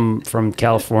who's from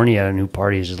California and who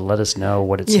parties, just let us know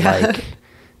what it's like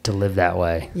to live that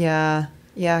way. Yeah.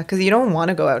 Yeah, because you don't want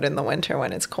to go out in the winter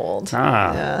when it's cold. You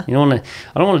don't want to.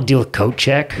 I don't want to deal with coat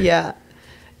check. Yeah.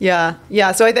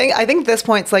 So I think this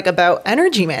point's like about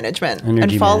energy management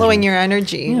and following your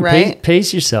energy, right?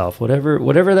 Pace yourself,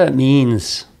 whatever that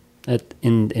means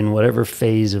in whatever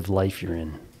phase of life you're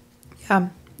in.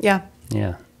 Yeah.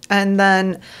 And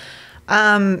then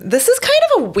this is kind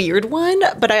of a weird one,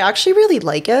 but I actually really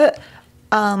like it.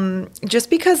 Just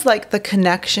because like the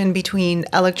connection between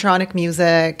electronic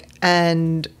music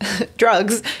and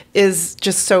drugs is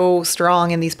just so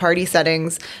strong in these party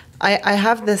settings. I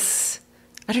have this,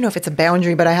 I don't know if it's a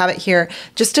boundary, but I have it here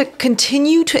just to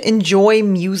continue to enjoy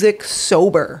music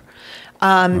sober.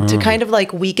 To kind of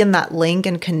like weaken that link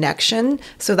and connection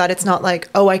so that it's not like,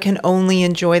 oh, I can only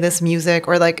enjoy this music,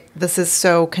 or like this is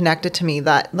so connected to me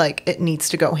that like it needs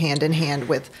to go hand in hand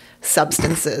with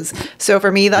substances. So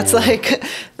for me, that's like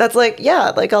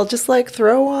I'll just like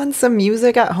throw on some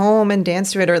music at home and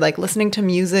dance to it, or like listening to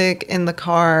music in the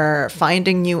car,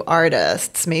 finding new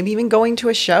artists, maybe even going to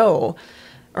a show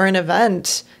or an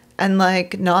event, and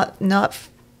like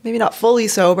maybe not fully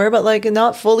sober, but like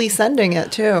not fully sending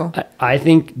it too. I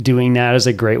think doing that is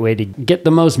a great way to get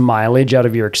the most mileage out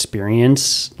of your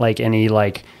experience. Like any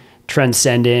like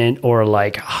transcendent or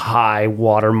like high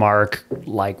watermark,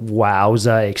 like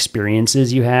wowza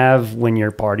experiences you have when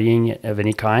you're partying of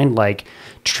any kind, like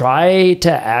try to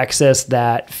access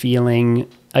that feeling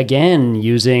again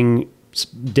using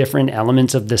different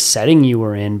elements of the setting you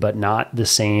were in, but not the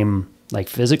same like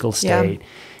physical state.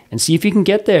 And see if you can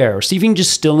get there, or see if you can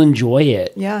just still enjoy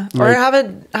it. Yeah. Or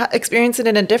experience it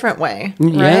in a different way.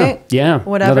 Right? Yeah.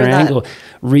 Whatever. Another angle.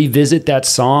 Revisit that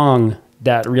song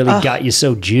that really got you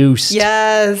so juiced.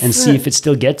 Yes. And see if it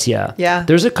still gets you. Yeah.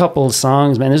 There's a couple of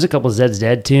songs, man. There's a couple of Zed's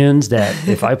Dead tunes that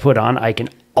if I put on, I can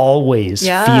always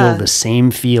feel the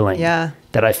same feeling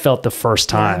that I felt the first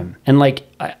time. And like,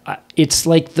 it's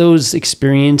like those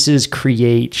experiences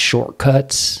create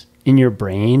shortcuts in your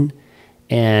brain,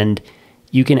 and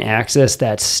you can access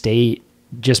that state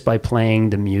just by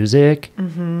playing the music.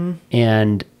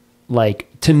 And like,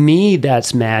 to me,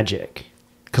 that's magic.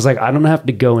 Cause like, I don't have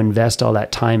to go invest all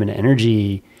that time and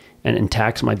energy and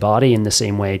tax my body in the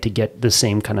same way to get the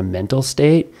same kind of mental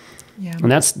state. Yeah.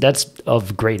 And that's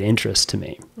of great interest to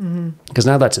me. Cause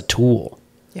now that's a tool.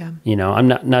 Yeah. You know, I'm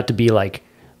not to be like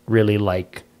really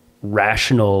like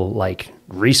rational, like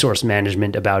resource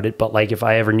management about it, but like if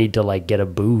I ever need to like get a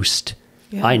boost,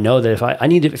 I know that if I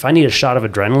need a shot of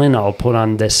adrenaline, I'll put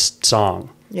on this song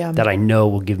that I know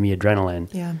will give me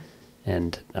adrenaline. Yeah.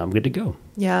 And I'm good to go.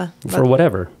 Yeah. For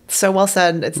whatever. So well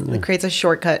said. It creates a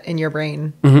shortcut in your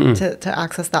brain to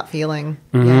access that feeling.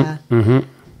 Yeah.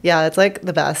 Yeah, it's like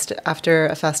the best after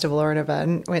a festival or an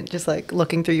event, when just like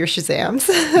looking through your Shazams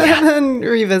and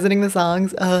revisiting the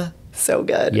songs. So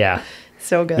good. Yeah.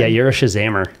 So good. Yeah, you're a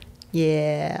Shazammer.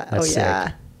 Yeah. That's yeah.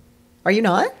 sick. Are you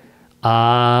not?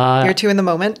 You're too in the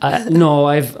moment? No,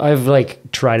 I've like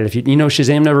tried it a few. You know,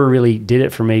 Shazam never really did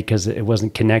it for me because it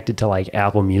wasn't connected to like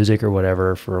Apple Music or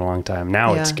whatever for a long time.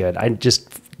 Now it's good. I just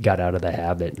got out of the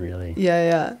habit, really.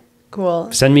 Yeah.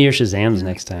 Cool. Send me your Shazams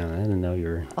next time. I didn't know you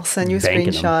were. I'll send you a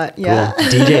screenshot. Cool. Yeah.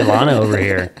 DJ Lana over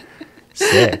here.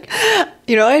 Sick.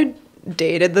 You know, I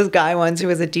dated this guy once who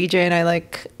was a DJ, and I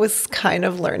like was kind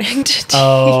of learning to DJ.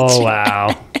 Oh,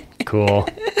 wow. Cool.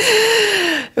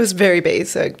 It was very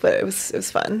basic, but it was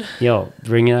fun. Yo,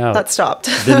 bring it out. That stopped.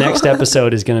 The next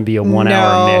episode is going to be a 1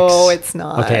 hour mix. No, it's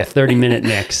not. Okay, a 30-minute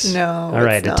mix. No, all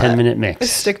right, a 10-minute mix.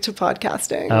 Stick to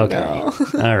podcasting.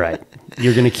 Okay. No. All right.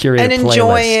 You're going to curate and a playlist.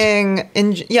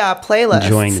 Playlists.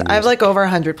 Enjoying the music. I have like over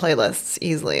 100 playlists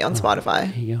easily on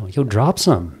Spotify. You'll drop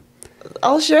some.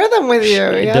 I'll share them with you.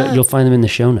 Yeah. You'll find them in the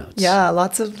show notes. Yeah,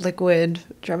 lots of liquid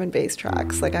drum and bass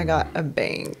tracks. Like I got a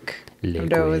bank of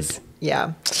those.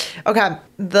 Yeah. Okay.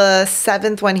 The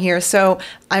 7th one here. So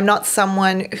I'm not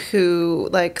someone who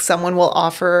like someone will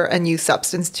offer a new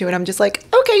substance to, and I'm just like,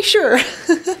 okay, sure.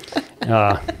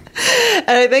 And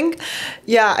I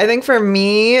think for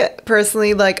me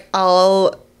personally, like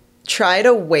I'll try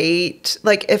to wait.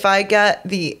 Like if I get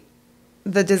the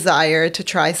desire to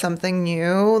try something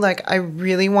new, like I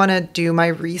really want to do my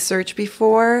research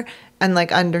before and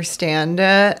like understand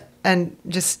it and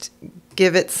just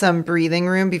give it some breathing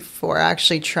room before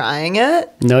actually trying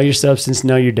it. Know your substance,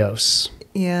 know your dose.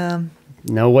 Yeah.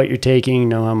 Know what you're taking,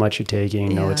 know how much you're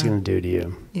taking, know what it's going to do to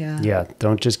you. Yeah. Yeah.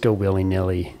 Don't just go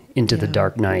willy-nilly into the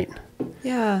dark night.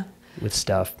 Yeah. With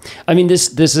stuff. I mean,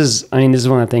 this is one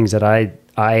of the things that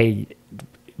I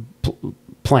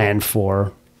plan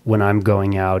for when I'm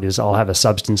going out is I'll have a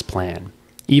substance plan,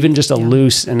 even just a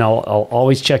loose, and I'll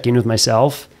always check in with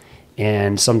myself.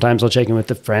 And sometimes I'll check in with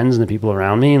the friends and the people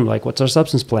around me and like, what's our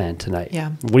substance plan tonight?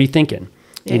 Yeah. What are you thinking?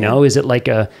 Yeah, you know, is it like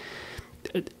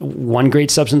one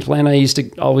great substance plan I used to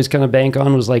always kind of bank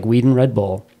on was like weed and Red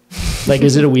Bull. Like,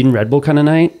 is it a weed and Red Bull kind of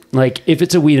night? Like if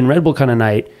it's a weed and Red Bull kind of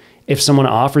night, if someone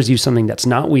offers you something that's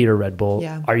not weed or Red Bull,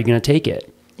 are you going to take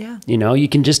it? Yeah. You know, you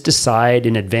can just decide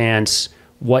in advance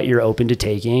what you're open to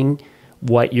taking,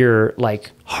 what your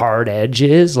like hard edge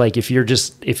is. Like if you're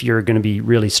going to be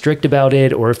really strict about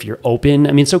it, or if you're open,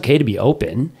 I mean, it's okay to be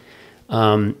open.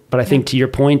 But I think to your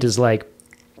point is like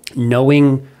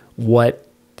knowing what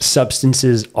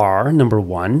substances are, number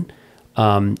one,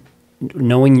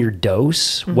 knowing your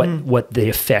dose, what the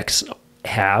effects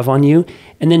have on you,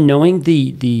 and then knowing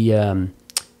the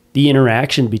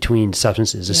interaction between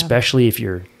substances, especially if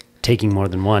you're taking more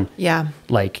than one. Yeah.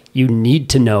 Like you need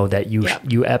to know that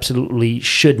you absolutely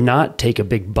should not take a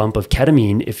big bump of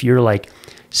ketamine if you're like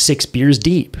 6 beers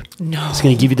deep. No. It's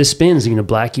going to give you the spins. It's going to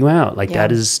black you out. Like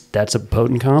that's a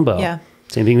potent combo. Yeah.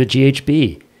 Same thing with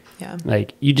GHB. Yeah.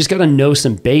 Like you just got to know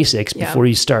some basics before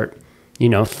you start,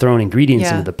 throwing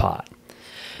ingredients into the pot.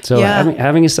 So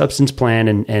having a substance plan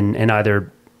and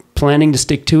either planning to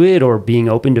stick to it or being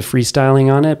open to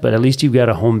freestyling on it, but at least you've got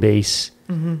a home base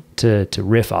to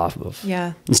riff off of.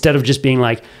 Yeah. Instead of just being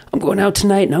like, I'm going out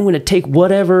tonight and I'm going to take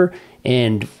whatever,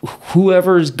 and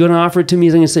whoever's going to offer it to me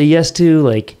is going to say yes to.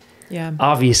 Like,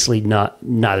 obviously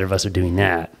neither of us are doing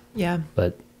that. Yeah.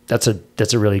 But that's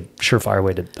a really surefire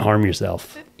way to harm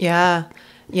yourself. Yeah.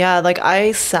 Yeah, like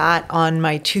I sat on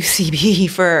my 2CB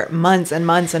for months and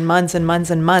months and months and months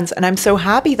and months. And I'm so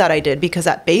happy that I did, because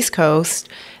at Base Coast,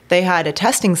 they had a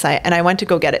testing site and I went to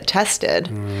go get it tested.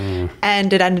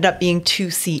 And it ended up being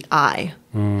 2CI,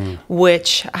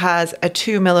 which has a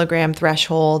 2 milligram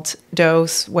threshold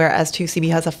dose, whereas 2CB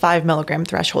has a 5 milligram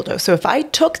threshold dose. So if I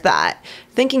took that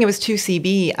thinking it was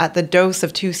 2CB at the dose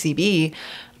of 2CB,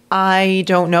 I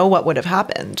don't know what would have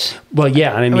happened. Well,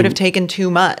 yeah, I mean, it would have taken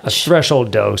too much. A threshold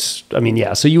dose. I mean,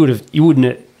 yeah. So you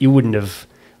wouldn't have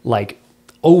like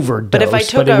overdosed. But if I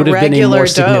took it would a have been a more regular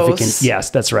significant. dose, yes,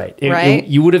 that's right. Right?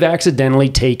 You would have accidentally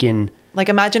taken. Like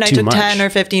imagine I took 10 or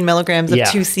 15 milligrams of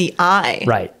 2CI.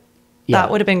 Right. Yeah. That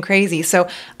would have been crazy. So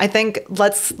I think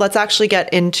let's actually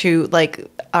get into like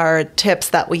our tips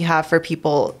that we have for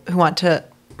people who want to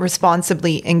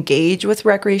responsibly engage with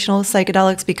recreational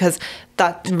psychedelics, because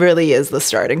that really is the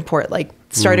starting point,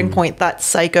 that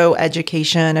psycho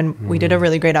education. And we did a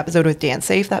really great episode with Dance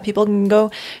Safe that people can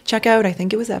go check out. I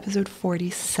think it was episode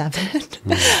 47,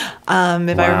 if I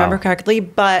remember correctly.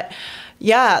 But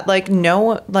yeah, like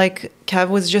Kev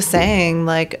was just saying,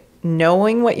 like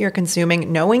knowing what you're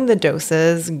consuming, knowing the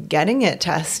doses, getting it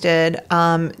tested,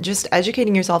 just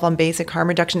educating yourself on basic harm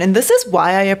reduction. And this is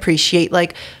why I appreciate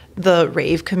like the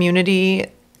rave community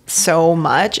so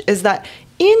much, is that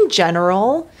in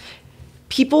general,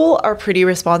 people are pretty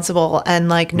responsible and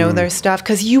like know their stuff,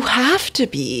 because you have to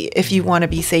be, if you want to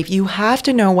be safe. You have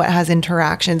to know what has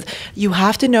interactions. You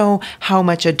have to know how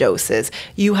much a dose is.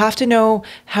 You have to know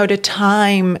how to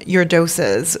time your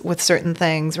doses with certain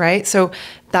things, right? So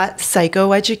that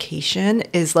psychoeducation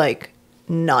is like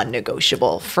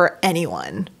non-negotiable for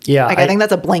anyone. Yeah. Like I think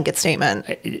that's a blanket statement.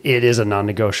 It is a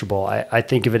non-negotiable. I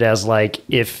think of it as like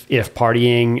if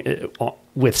partying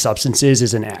with substances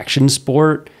is an action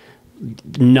sport,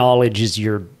 knowledge is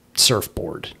your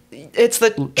surfboard. It's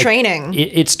the training.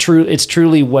 It's true. It's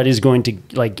truly what is going to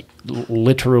like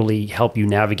literally help you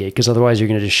navigate, because otherwise you're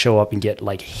going to just show up and get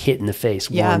like hit in the face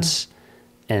once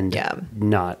and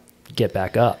not get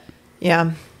back up.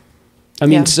 Yeah. I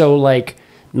mean, so like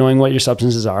knowing what your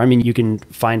substances are. I mean, you can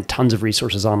find tons of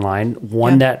resources online.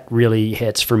 One that really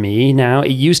hits for me now,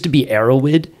 it used to be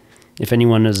Arrowwood. If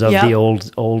anyone is of the old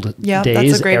days,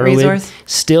 that's a great Arrowwood resource.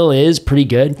 Still is pretty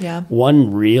good. Yeah.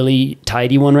 One really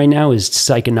tidy one right now is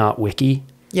Psychonaut Wiki.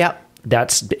 Yep.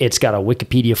 It's got a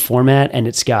Wikipedia format, and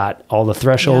it's got all the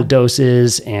threshold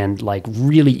doses and like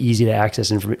really easy to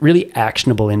access really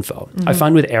actionable info. I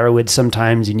find with Arrowwood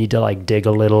sometimes you need to like dig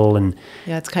a little, and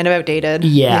it's kind of outdated.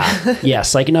 Yeah.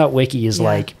 Psychonaut Wiki is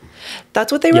like,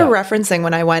 that's what they were referencing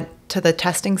when I went to the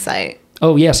testing site.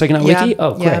 Oh yeah, Psychonaut Wiki.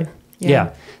 Oh great.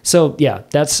 Yeah. So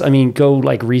that's, I mean, go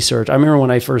like research. I remember when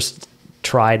I first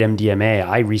tried MDMA,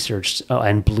 I researched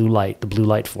and the blue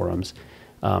light forums.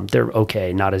 They're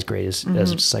okay, not as great as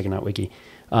Psychonaut Wiki.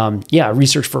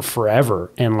 Researched for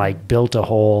forever and like built a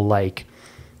whole like,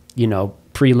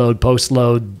 preload,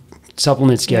 postload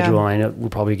supplement schedule. I know we're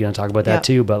probably going to talk about that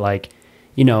too, but like,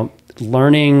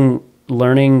 learning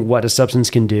what a substance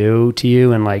can do to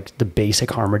you and like the basic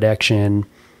harm reduction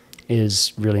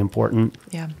is really important.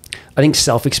 Yeah. I think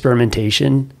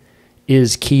self-experimentation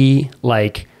is key.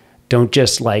 Like, don't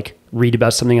just like read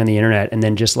about something on the internet and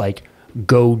then just like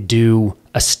go do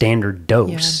a standard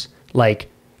dose.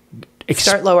 Like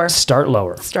start lower. Start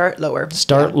lower. Start lower.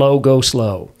 Start low, go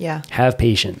slow. Yeah. Have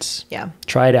patience. Yeah.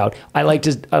 Try it out. I like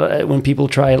to, when people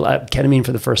try ketamine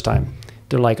for the first time,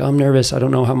 they're like, I'm nervous. I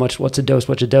don't know what's a dose?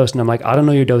 And I'm like, I don't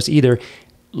know your dose either.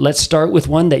 Let's start with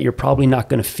one that you're probably not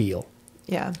going to feel.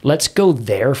 Yeah. Let's go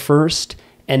there first,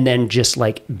 and then just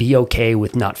like be okay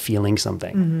with not feeling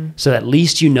something. So at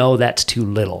least that's too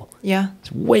little. Yeah.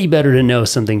 It's way better to know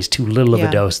something's too little of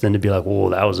a dose than to be like,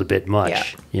 whoa, that was a bit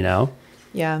much, Yeah.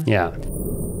 Yeah.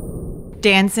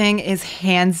 Dancing is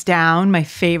hands down my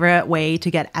favorite way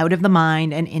to get out of the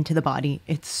mind and into the body.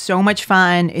 It's so much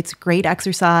fun. It's great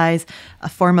exercise, a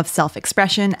form of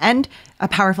self-expression, and a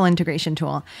powerful integration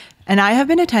tool. And I have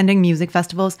been attending music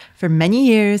festivals for many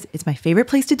years. It's my favorite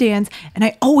place to dance. And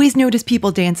I always notice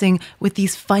people dancing with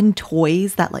these fun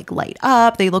toys that like light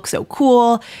up. They look so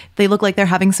cool. They look like they're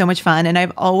having so much fun. And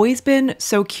I've always been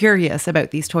so curious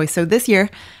about these toys. So this year,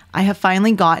 I have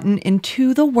finally gotten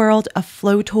into the world of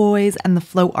flow toys and the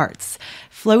flow arts.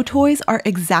 flow toys are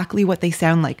exactly what they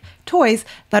sound like. Toys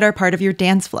that are part of your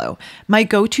dance flow. My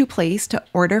go-to place to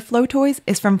order flow toys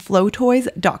is from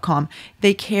flowtoys.com.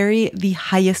 They carry the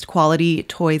highest quality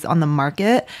toys on the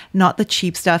market, not the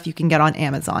cheap stuff you can get on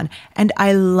Amazon. And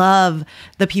I love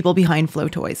the people behind Flow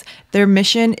Toys. Their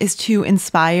mission is to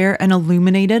inspire an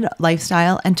illuminated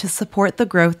lifestyle and to support the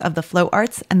growth of the flow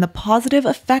arts and the positive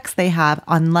effects they have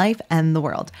on life and the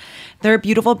world. They're a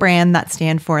beautiful brand that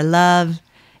stand for love,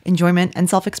 enjoyment, and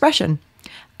self-expression.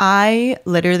 I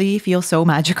literally feel so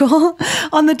magical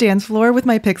on the dance floor with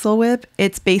my Pixel Whip.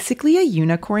 It's basically a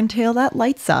unicorn tail that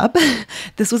lights up.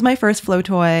 This was my first flow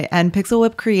toy, and Pixel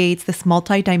Whip creates this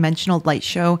multi-dimensional light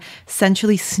show,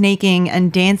 essentially snaking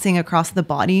and dancing across the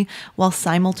body while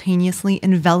simultaneously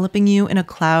enveloping you in a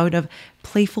cloud of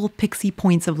playful pixie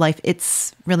points of life.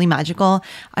 It's really magical.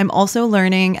 I'm also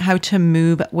learning how to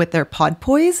move with their pod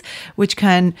poise, which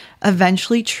can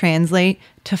eventually translate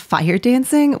to fire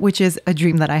dancing, which is a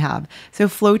dream that I have. So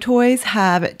flow toys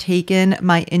have taken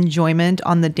my enjoyment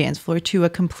on the dance floor to a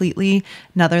completely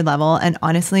another level. And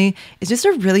honestly, it's just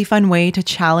a really fun way to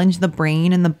challenge the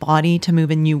brain and the body to move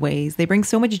in new ways. They bring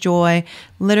so much joy,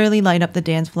 literally light up the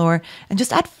dance floor and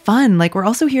just add fun. Like, we're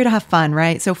also here to have fun,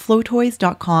 right? So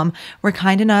flowtoys.com were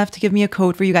kind enough to give me a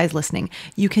code for you guys listening.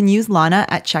 You can use Lana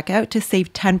at checkout to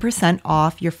save 10%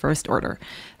 off your first order.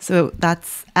 So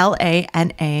that's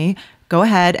LANA. Go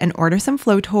ahead and order some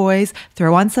flow toys,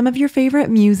 throw on some of your favorite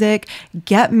music,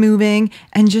 get moving,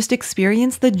 and just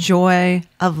experience the joy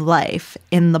of life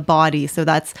in the body. So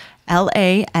that's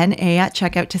LANA at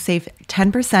checkout to save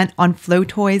 10% on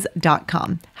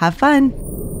flowtoys.com. Have fun.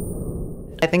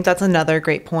 I think that's another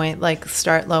great point. Like,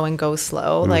 start low and go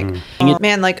slow. Like,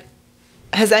 man, like,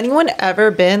 has anyone ever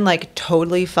been like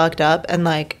totally fucked up and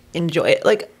like enjoy it?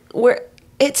 Like,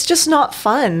 it's just not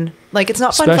fun. Like, it's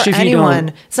not fun for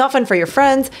anyone. It's not fun for your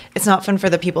friends. It's not fun for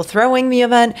the people throwing the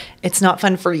event. It's not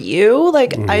fun for you.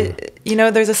 Like,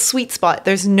 there's a sweet spot.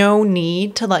 There's no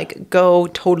need to like go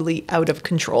totally out of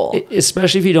control.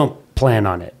 Especially if you don't plan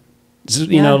on it.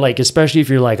 You know, like, especially if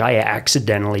you're like, I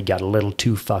accidentally got a little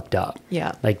too fucked up.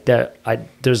 Yeah. Like that,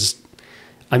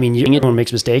 everyone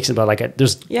makes mistakes, but like,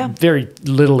 there's very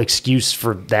little excuse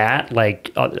for that.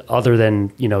 Like, other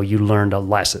than, you learned a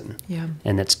lesson,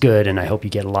 and that's good. And I hope you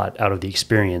get a lot out of the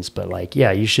experience, but like,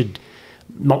 you should,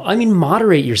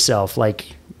 moderate yourself.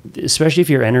 Like, especially if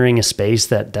you're entering a space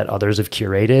that others have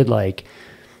curated, like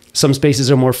some spaces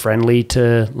are more friendly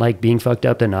to like being fucked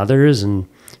up than others. And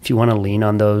if you want to lean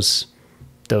on those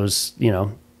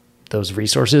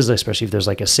resources, especially if there's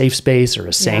like a safe space or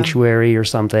a sanctuary or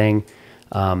something,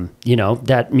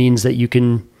 that means that you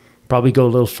can probably go a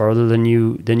little further than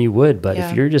you would. But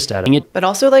if you're just adding it, but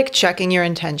also like checking your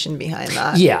intention behind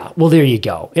that. Yeah. Well, there you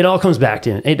go. It all comes back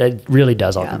to it. It really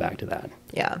does all come back to that.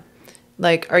 Yeah.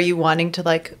 Like, are you wanting to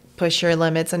like push your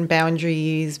limits and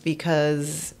boundaries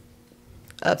because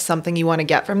of something you want to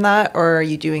get from that? Or are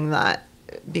you doing that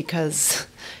because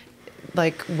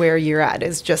like where you're at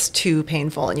is just too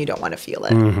painful and you don't want to feel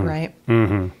it, right?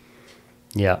 Mm-hmm.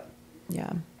 Yeah.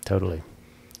 Yeah. Totally.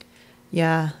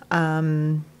 Yeah.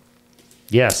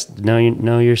 Yes.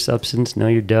 Know your substance, know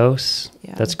your dose.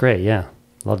 Yeah. That's great. Yeah.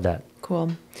 Love that.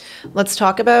 Cool. Let's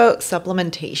talk about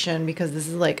supplementation, because this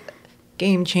is like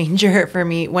game changer for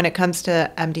me when it comes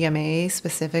to MDMA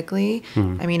specifically.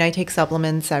 I mean, I take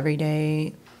supplements every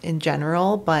day in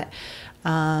general, but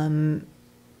I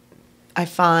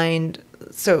find,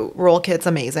 so Roll Kit's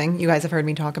amazing. You guys have heard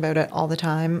me talk about it all the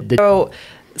time. So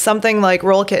something like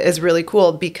Roll Kit is really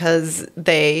cool because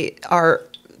they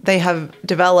have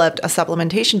developed a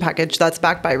supplementation package that's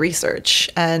backed by research,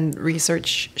 and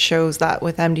research shows that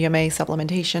with MDMA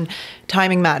supplementation,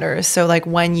 timing matters. So like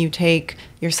when you take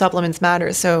your supplements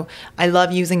matters. So I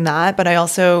love using that, but I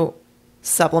also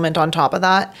supplement on top of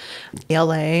that.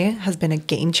 ALA has been a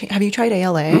game changer. Have you tried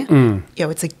ALA? Yo,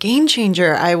 it's a game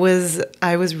changer. I was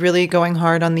really going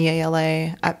hard on the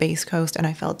ALA at Base Coast, and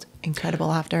I felt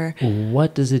incredible after.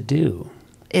 What does it do?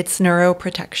 It's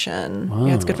neuroprotection. Wow.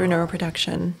 Yeah, it's good for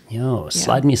neuroprotection. Yo,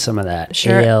 slide me some of that.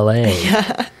 Sure. ALA.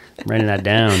 Yeah. I'm writing that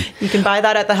down. You can buy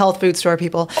that at the health food store,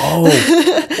 people.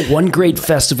 Oh, one great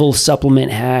festival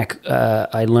supplement hack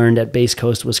I learned at Base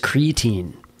Coast was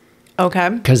creatine. Okay.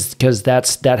 Because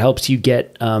that helps you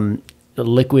get the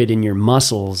liquid in your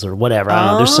muscles or whatever. I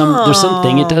don't know. There's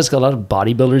something it does. A lot of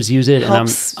bodybuilders use it.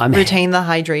 Helps and I'm retain the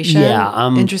hydration. Yeah,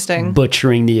 I'm interesting.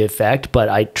 Butchering the effect, but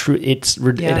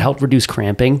it helped reduce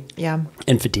cramping. Yeah.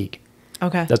 And fatigue.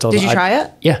 Okay. That's all. Did you try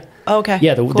it? Yeah. Oh, okay.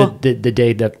 Yeah. Cool. The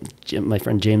day that my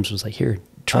friend James was like, "Here,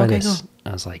 try this," cool.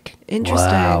 I was like,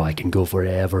 interesting. "Wow, I can go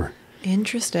forever."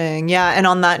 Interesting. Yeah. And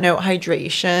on that note,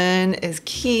 hydration is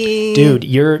key. Dude,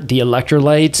 the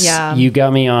electrolytes, Yeah. you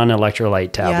got me on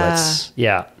electrolyte tablets.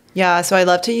 Yeah. Yeah, so I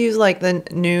love to use like the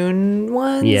Noon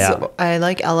ones. Yeah. I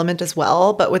like Element as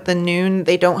well, but with the Noon,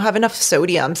 they don't have enough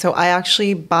sodium. So I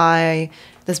actually buy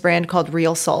this brand called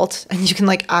Real Salt, and you can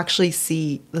like actually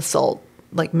see the salt,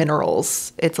 like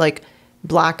minerals. It's like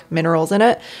black minerals in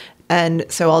it. And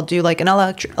so I'll do like an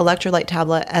electrolyte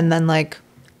tablet and then like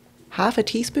half a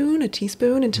teaspoon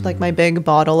into like my big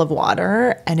bottle of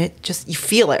water, and it just, you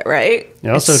feel it, right? It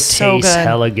also It's so tastes good.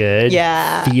 hella good.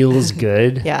 Yeah. Feels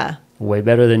good. Yeah. Way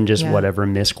better than just Yeah. whatever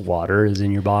Misk water is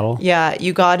in your bottle. Yeah,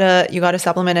 you gotta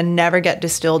supplement and never get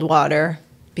distilled water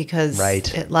because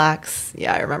Right. it lacks.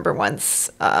 Yeah, I remember once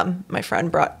my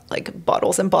friend brought like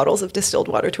bottles and bottles of distilled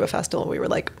water to a festival. We were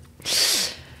like,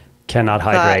 Cannot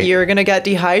hydrate. you're gonna get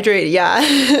dehydrated.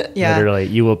 Yeah, yeah, Literally,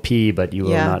 you will pee, but you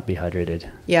will Yeah. not be hydrated.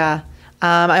 yeah.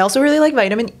 I also really like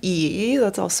vitamin E.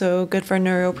 That's also good for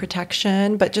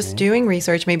neuroprotection. But just doing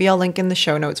research, maybe I'll link in the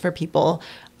show notes for people.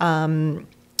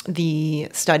 The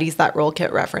studies that Roll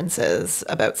Kit references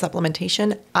about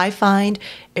supplementation, I find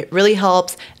it really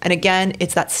helps. And again,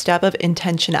 it's that step of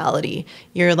intentionality.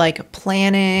 You're like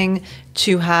planning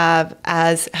to have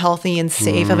as healthy and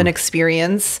safe of an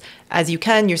experience as you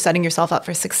can. You're setting yourself up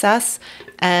for success.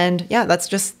 And yeah,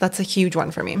 that's a huge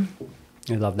one for me.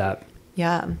 I love that.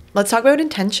 Yeah. Let's talk about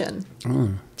intention.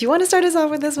 Do you want to start us off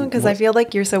with this one? Because I feel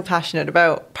like you're so passionate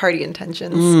about party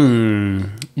intentions.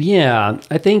 Yeah,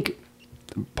 I think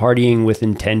partying with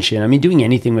intention, I mean, doing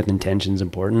anything with intention is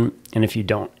important. And if you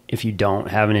don't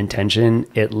have an intention,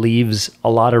 it leaves a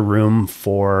lot of room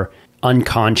for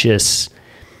unconscious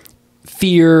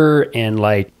fear and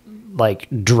like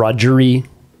drudgery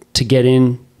to get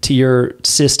into your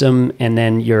system, and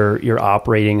then you're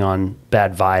operating on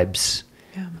bad vibes.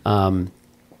 Yeah.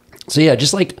 So yeah,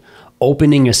 just like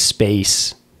opening a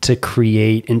space to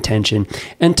create intention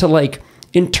and to like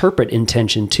interpret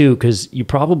intention too, because you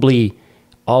probably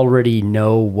already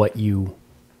know what you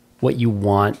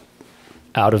want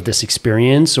out of this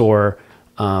experience. Or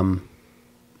I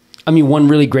mean, one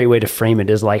really great way to frame it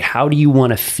is like, how do you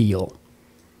want to feel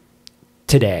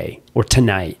today or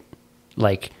tonight?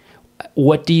 Like,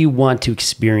 what do you want to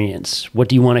experience? What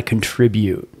do you want to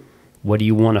contribute? What do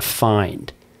you want to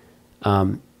find?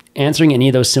 Answering any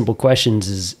of those simple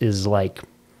questions is like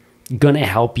going to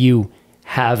help you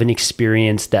have an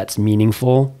experience that's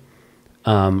meaningful,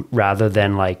 rather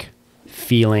than like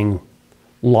feeling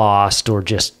lost or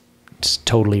just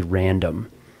totally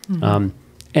random. And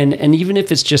even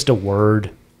if it's just a word,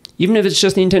 even if it's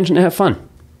just the intention to have fun,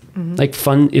 like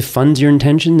fun, if fun's your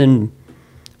intention, then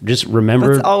just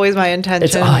remember. That's always my intention.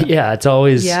 It's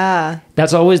always,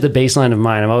 that's always the baseline of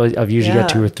mine. I've usually got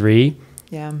 2 or 3.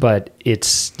 Yeah. But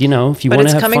it's, if you want to have fun. But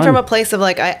it's coming from a place of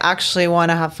like, I actually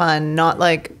want to have fun, not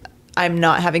like I'm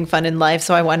not having fun in life,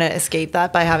 so I want to escape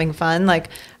that by having fun. Like,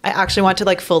 I actually want to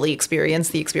like fully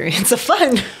experience the experience of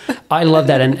fun. I love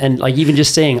that. And like, even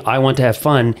just saying, I want to have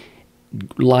fun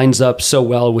lines up so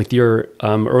well with your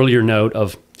earlier note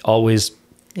of always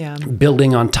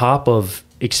building on top of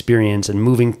experience and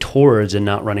moving towards and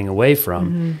not running away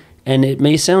from. And it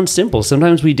may sound simple.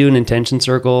 Sometimes we do an intention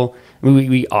circle. I mean,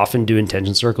 we often do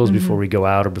intention circles before we go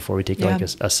out or before we take like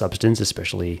a substance,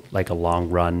 especially like a long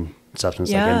run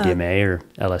substance like MDMA or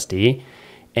LSD.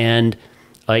 And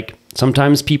like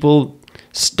sometimes people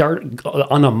start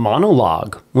on a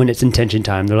monologue when it's intention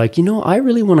time. They're like, I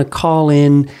really want to call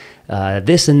in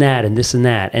this and that and this and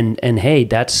that. And hey,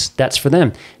 that's for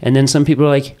them. And then some people are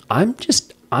like, I'm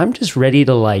just ready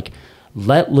to like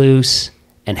let loose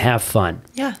and have fun.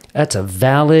 Yeah. That's a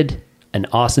valid and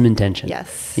awesome intention.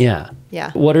 Yes. Yeah.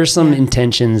 Yeah. What are some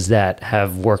intentions that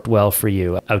have worked well for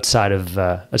you outside of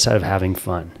having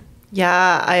fun?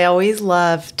 Yeah, I always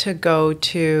love to go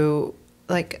to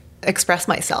like express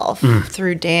myself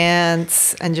through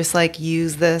dance and just like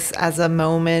use this as a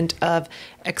moment of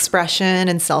expression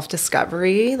and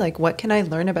self-discovery. Like, what can I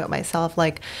learn about myself?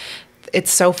 Like,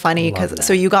 it's so funny because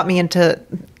so you got me into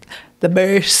the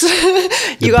bass.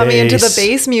 You got me into the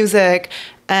bass music.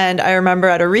 And I remember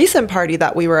at a recent party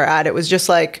that we were at, it was just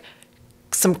like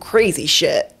some crazy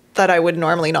shit that I would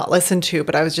normally not listen to.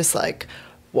 But I was just like,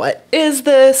 what is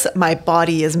this? My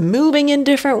body is moving in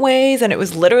different ways. And it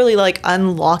was literally like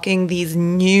unlocking these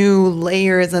new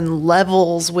layers and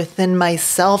levels within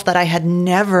myself that I had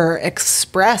never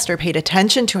expressed or paid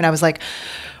attention to. And I was like,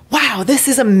 wow, this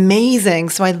is amazing.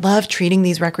 So I love treating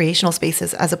these recreational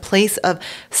spaces as a place of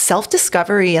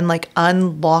self-discovery and like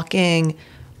unlocking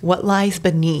what lies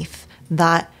beneath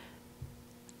that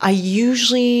I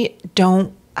usually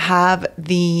don't have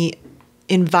the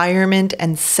environment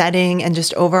and setting and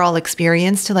just overall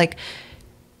experience to like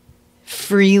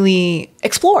freely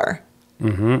explore.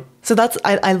 So that's,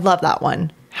 I love that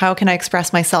one. How can I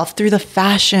express myself through the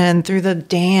fashion, through the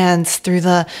dance, through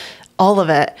all of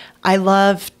it? I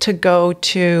love to go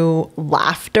to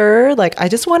laughter. Like, I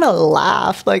just want to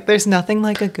laugh. Like, there's nothing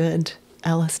like a good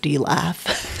LSD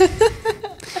laugh.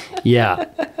 Yeah.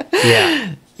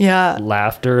 Yeah. Yeah.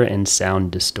 Laughter and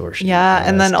sound distortion. Yeah.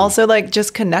 And then also like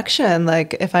just connection.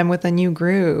 Like if I'm with a new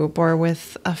group or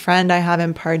with a friend I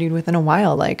haven't partied with in a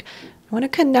while, like I want to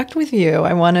connect with you.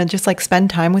 I want to just like spend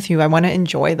time with you. I want to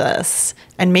enjoy this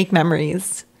and make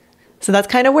memories. So that's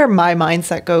kind of where my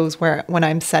mindset goes when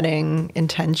I'm setting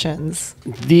intentions.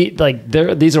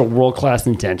 These are world-class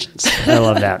intentions. I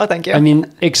love that. Oh, thank you. I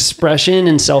mean, expression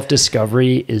and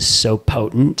self-discovery is so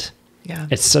potent. Yeah.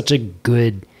 It's such a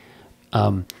good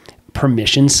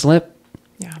permission slip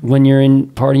Yeah. when you're in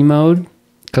party mode.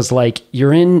 Cause like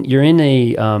you're in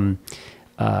a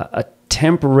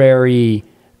temporary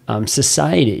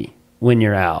society when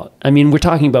you're out. I mean, we're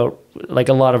talking about like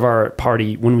a lot of our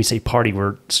party, when we say party,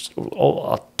 we're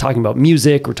talking about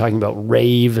music, we're talking about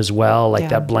rave as well. Like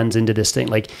that blends into this thing.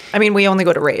 Like, I mean, we only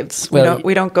go to raves.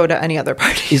 We don't go to any other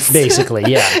parties. Basically,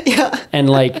 yeah. Yeah. And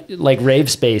like rave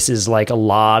space is like a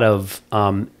lot of,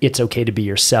 it's okay to be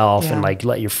yourself and like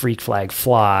let your freak flag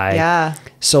fly. Yeah.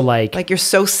 So like you're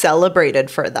so celebrated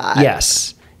for that.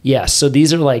 Yes. Yes. So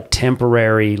these are like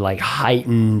temporary, like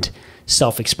heightened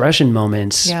self-expression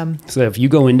moments. Yeah. So if you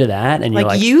go into that and you're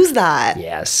like, use that.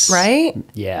 Yes. Right?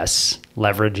 Yes.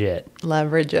 Leverage it.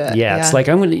 Yeah. It's like,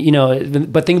 I'm going to,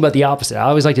 but think about the opposite. I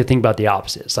always like to think about the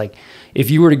opposite. It's like, if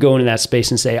you were to go into that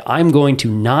space and say, I'm going to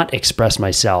not express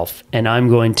myself and I'm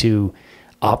going to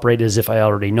operate as if I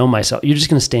already know myself, you're just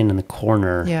going to stand in the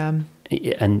corner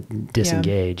and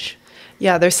disengage.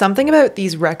 Yeah. There's something about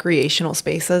these recreational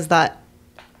spaces that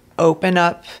open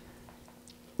up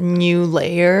new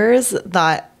layers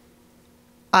that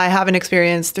I haven't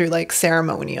experienced through like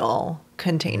ceremonial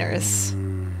containers.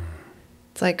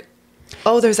 It's like,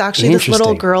 oh, there's actually this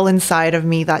little girl inside of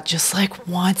me that just like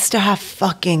wants to have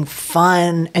fucking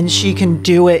fun and she can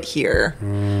do it here.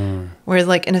 Whereas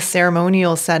like in a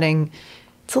ceremonial setting,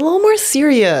 it's a little more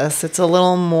serious. It's a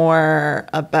little more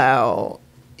about,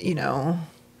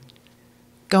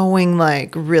 going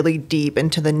like really deep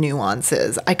into the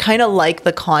nuances. I kind of like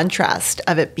the contrast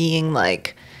of it being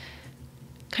like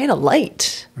kind of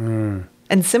light and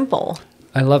simple.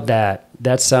 I love that.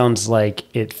 That sounds like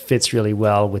it fits really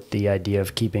well with the idea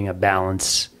of keeping a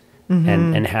balance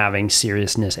and having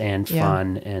seriousness and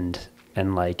fun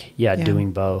and like,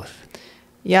 doing both.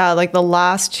 Yeah. Like the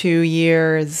last 2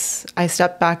 years, I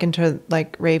stepped back into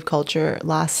like rave culture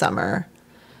last summer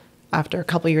after a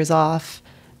couple years off.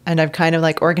 And I've kind of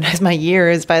like organized my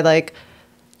years by like,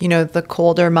 the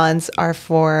colder months are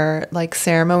for like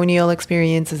ceremonial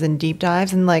experiences and deep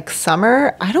dives. And like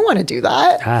summer, I don't want to do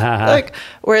that. Like,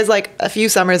 whereas like a few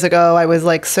summers ago, I was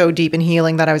like so deep in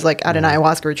healing that I was like at an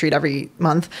ayahuasca retreat every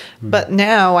month. But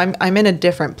now I'm in a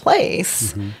different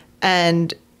place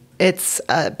and it's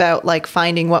about like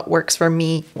finding what works for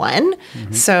me when.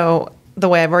 So the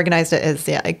way I've organized it is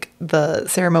like the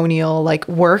ceremonial like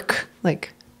work,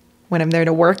 like when I'm there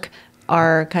to work,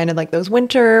 are kind of like those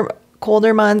winter,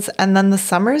 colder months. And then the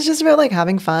summer is just about like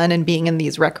having fun and being in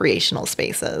these recreational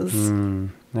spaces.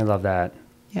 I love that.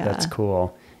 Yeah. That's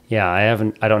cool. Yeah.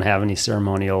 I don't have any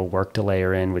ceremonial work to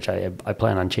layer in, which I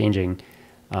plan on changing.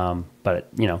 But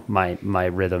my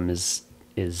rhythm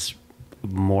is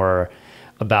more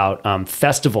about,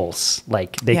 festivals.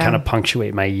 Like they kind of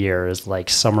punctuate my year as like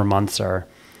summer months are.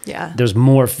 Yeah. There's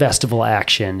more festival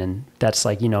action and that's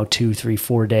like, 2, 3,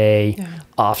 4 day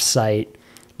offsite,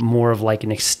 more of like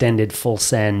an extended full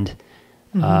send.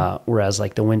 Whereas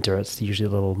like the winter, it's usually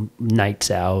little nights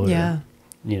out. Yeah.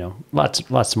 Or,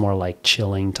 lots more like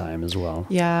chilling time as well.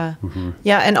 Yeah.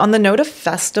 Yeah. And on the note of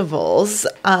festivals,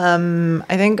 I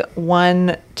think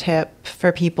one tip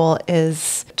for people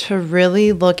is to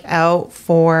really look out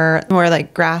for more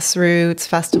like grassroots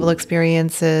festival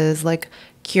experiences, like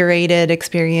curated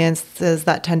experiences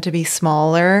that tend to be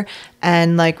smaller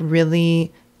and like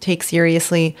really take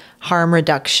seriously harm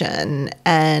reduction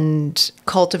and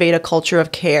cultivate a culture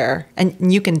of care.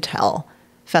 And you can tell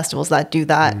festivals that do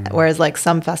that. Whereas like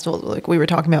some festivals, like we were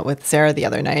talking about with Sarah the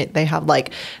other night, they have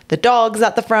like the dogs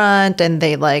at the front and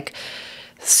they like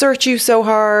search you so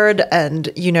hard. And,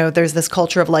 there's this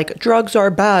culture of like, drugs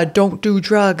are bad, don't do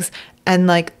drugs. And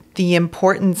like the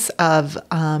importance of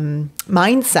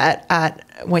mindset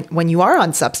at when you are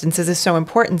on substances is so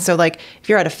important. So like if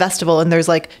you're at a festival and there's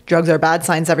like drugs are bad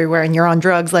signs everywhere and you're on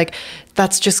drugs, like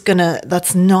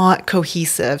that's not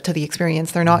cohesive to the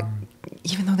experience. They're not,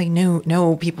 even though they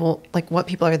know people, like what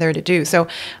people are there to do. So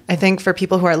I think for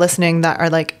people who are listening that are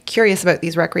like curious about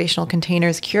these recreational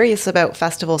containers, curious about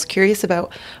festivals, curious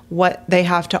about what they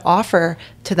have to offer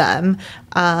to them,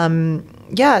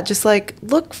 just like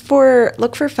look for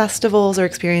festivals or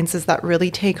experiences that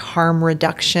really take harm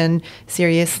reduction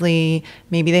seriously.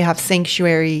 Maybe they have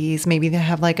sanctuaries, maybe they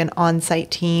have like an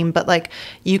on-site team, but like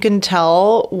you can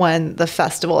tell when the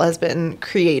festival has been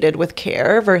created with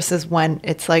care versus when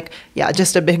it's like,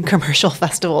 just a big commercial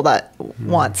festival that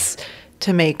wants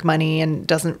to make money and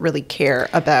doesn't really care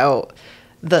about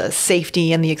the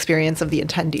safety and the experience of the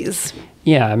attendees.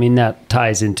 Yeah, I mean, that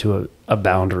ties into a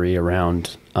boundary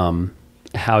around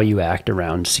how you act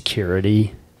around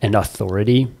security and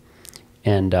authority.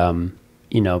 And,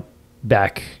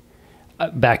 back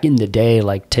in the day,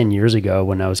 like 10 years ago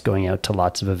when I was going out to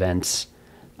lots of events,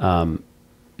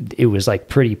 it was like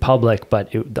pretty public, but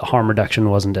the harm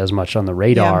reduction wasn't as much on the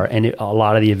radar. Yeah. And a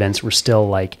lot of the events were still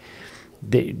like,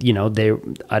 I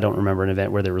don't remember an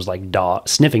event where there was like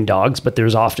sniffing dogs, but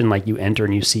there's often like you enter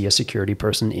and you see a security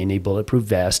person in a bulletproof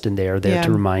vest and they are there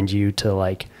to remind you to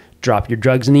like drop your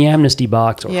drugs in the amnesty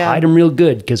box or hide them real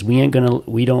good because we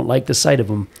don't like the sight of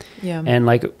them. Yeah. And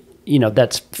like,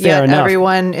 that's fair enough.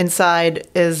 Everyone inside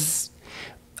is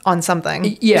on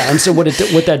something. Yeah. And so what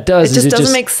that does is it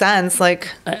doesn't make sense.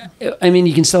 Like, I mean,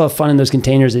 you can still have fun in those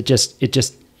containers.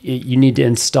 You need to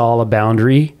install a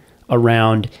boundary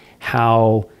around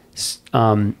how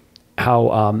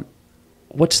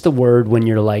what's the word when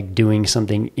you're like doing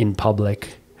something in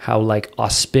public? How like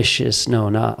auspicious, no,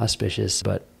 not auspicious,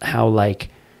 but how like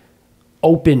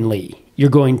openly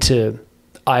you're going to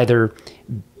either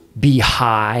be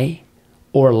high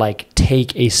or like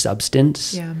take a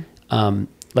substance. Yeah.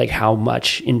 Like how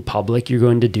much in public you're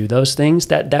going to do those things.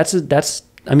 That's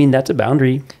a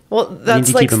boundary. Well,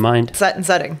 that's like keep in mind. Set and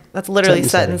setting. That's literally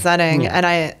set and setting. Yeah. And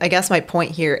I guess my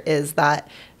point here is that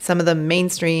some of the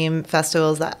mainstream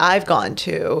festivals that I've gone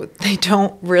to, they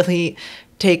don't really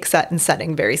take set and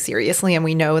setting very seriously. And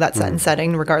we know that set and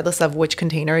setting, regardless of which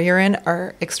container you're in,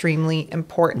 are extremely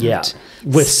important. Yeah.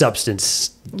 With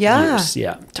substance use.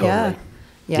 Yeah, totally.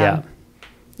 Yeah.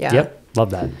 Yep.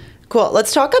 Love that. Cool.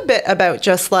 Let's talk a bit about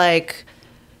just like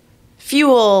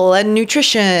fuel and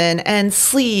nutrition and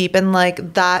sleep and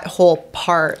like that whole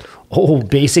part. Oh,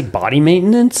 basic body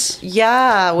maintenance?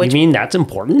 Yeah. You mean that's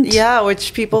important? Yeah,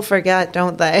 which people forget,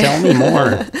 don't they? Tell me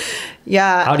more.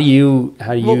 Yeah. How do you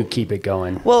keep it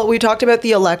going? Well, we talked about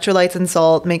the electrolytes and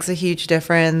salt makes a huge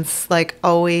difference. Like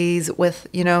always with,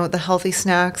 the healthy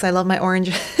snacks. I love my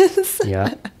oranges.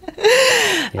 Yeah.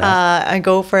 I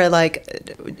go for like,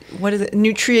 what is it?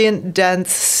 Nutrient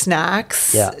dense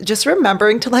snacks. Yeah. Just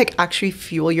remembering to like actually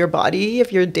fuel your body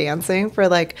if you're dancing for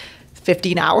like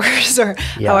 15 hours or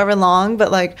however long,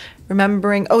 but like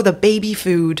remembering, the baby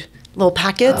food little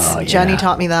packets. Oh, Jenny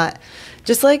taught me that.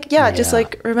 Just like, just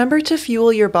like remember to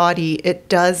fuel your body. It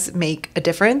does make a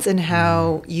difference in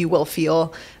how you will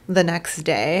feel the next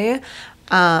day.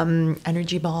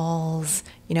 Energy balls,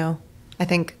 I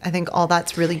think all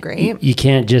that's really great. You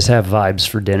can't just have vibes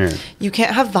for dinner. You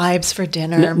can't have vibes for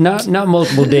dinner. Not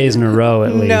multiple days in a row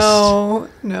at least.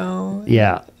 No.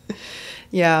 Yeah.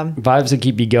 Yeah. Vibes will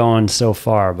keep you going so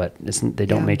far, but they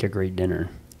don't make a great dinner.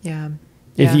 Yeah.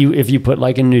 If you put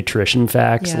like a nutrition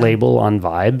facts label on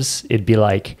vibes, it'd be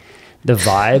like the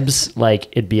vibes, like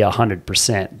it'd be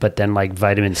 100%, but then like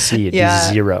vitamin C, it'd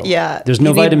be 0. Yeah. There's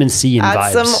no vitamin C in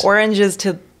vibes. Add some oranges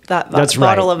to that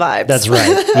bottle of vibes. That's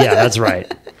right. Yeah, that's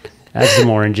right. Add some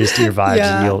oranges to your vibes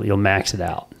and you'll max it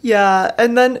out. Yeah.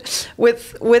 And then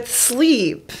with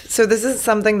sleep. So this is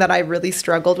something that I really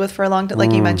struggled with for a long time.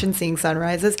 Like you mentioned seeing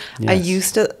sunrises. Yes. I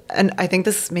used to, and I think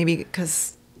this is maybe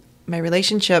because my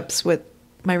relationship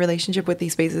with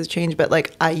these spaces changed, but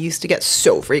like I used to get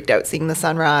so freaked out seeing the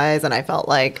sunrise and I felt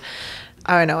like,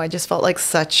 I don't know, I just felt like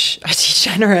such a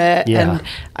degenerate. Yeah. And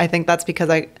I think that's because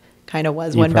I kind of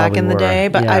was one back in the day,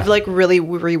 but I've like really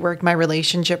reworked my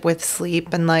relationship with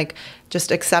sleep and like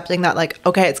just accepting that like,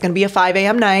 okay, it's going to be a 5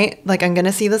 a.m. night. Like I'm going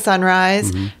to see the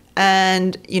sunrise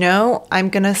and I'm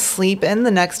going to sleep in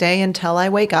the next day until I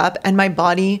wake up and my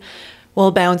body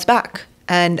will bounce back.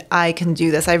 And I can do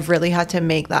this. I've really had to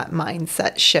make that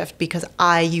mindset shift because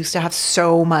I used to have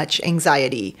so much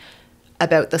anxiety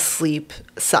about the sleep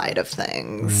side of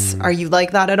things. Are you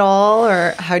like that at all?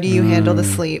 Or how do you handle the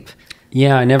sleep?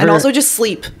 Yeah, I never. And also just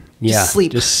sleep. Yeah,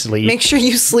 just sleep. Make sure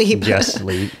you sleep. Just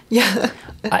sleep. Yeah.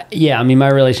 I mean, my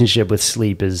relationship with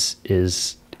sleep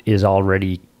is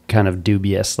already kind of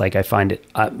dubious. Like I find it,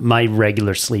 my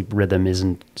regular sleep rhythm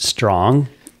isn't strong.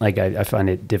 Like I find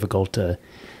it difficult to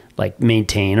like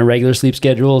maintain a regular sleep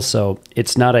schedule. So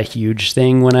it's not a huge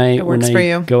thing when I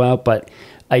go out, but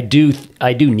I do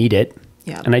need it.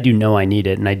 Yeah. And I do know I need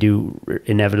it. And I do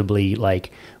inevitably,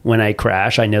 like when I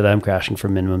crash, I know that I'm crashing for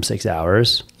minimum 6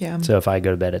 hours. Yeah. So if I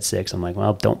go to bed at 6, I'm like,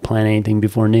 well, don't plan anything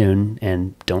before noon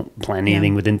and don't plan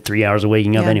anything within 3 hours of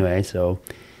waking up anyway. So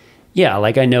yeah,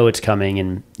 like I know it's coming.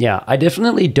 And yeah, I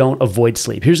definitely don't avoid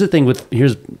sleep. Here's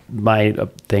my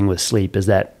thing with sleep is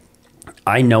that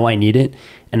I know I need it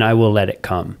and I will let it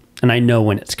come. And I know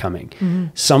when it's coming. Mm-hmm.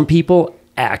 Some people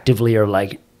actively are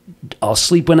like, I'll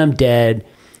sleep when I'm dead.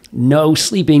 No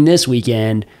sleeping this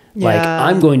weekend. Like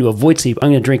I'm going to avoid sleep. I'm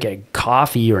going to drink a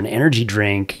coffee or an energy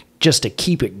drink just to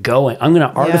keep it going. I'm going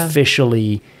to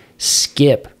artificially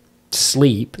skip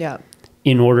sleep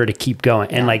in order to keep going.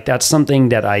 And like, that's something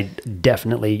that I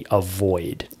definitely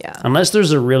avoid. Yeah. Unless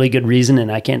there's a really good reason,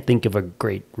 and I can't think of a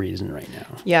great reason right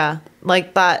now. Yeah.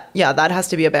 Like that. Yeah. That has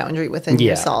to be a boundary within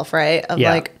yourself, right? Of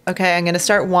like, okay, I'm going to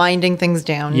start winding things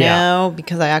down now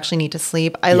because I actually need to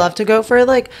sleep. I love to go for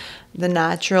like the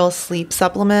natural sleep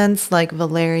supplements like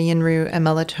valerian root and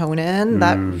melatonin.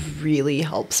 That really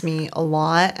helps me a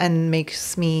lot and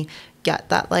makes me get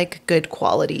that like good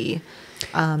quality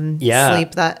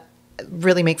sleep that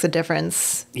really makes a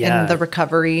difference in the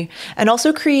recovery. And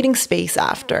also creating space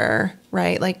after,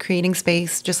 right? Like creating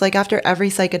space, just like after every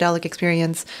psychedelic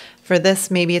experience. For this,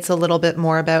 maybe it's a little bit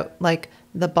more about like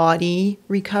the body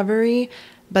recovery,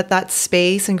 but that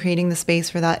space and creating the space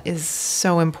for that is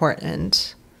so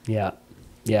important. Yeah.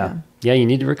 You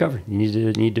need to recover.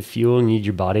 You need to fuel. You need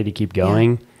your body to keep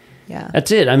going. Yeah. That's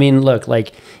it. I mean, look,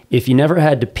 like if you never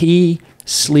had to pee,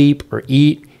 sleep, or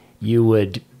eat, you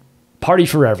would party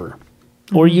forever.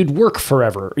 Or you'd work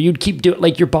forever, or you'd keep doing,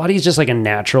 like your body's just like a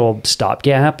natural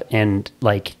stopgap. And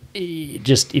like,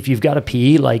 just if you've got to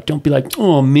pee, like, don't be like,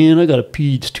 oh man, I got to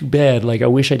pee. It's too bad. Like, I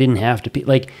wish I didn't have to pee.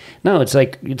 Like, no, it's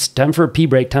like, it's time for a pee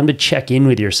break, time to check in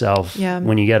with yourself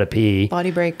when you got to pee.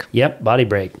 Body break. Yep. Body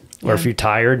break. Or if you're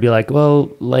tired, be like, well,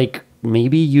 like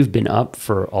maybe you've been up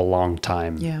for a long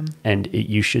time and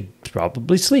you should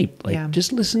probably sleep. Like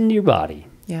just listen to your body.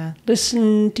 Yeah.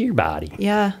 Listen to your body.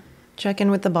 Yeah. Check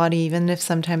in with the body, even if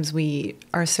sometimes we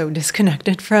are so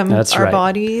disconnected from our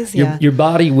bodies. Your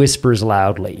body whispers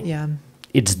loudly. Yeah.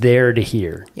 It's there to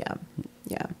hear. Yeah.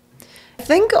 Yeah. I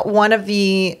think one of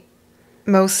the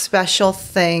most special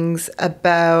things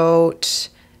about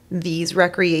these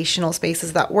recreational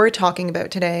spaces that we're talking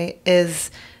about today is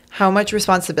how much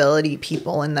responsibility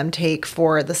people in them take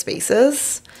for the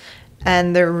spaces.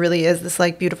 And there really is this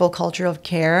like beautiful culture of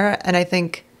care. And I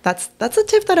think that's a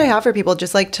tip that I have for people,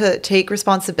 just like to take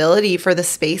responsibility for the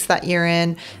space that you're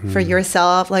in, for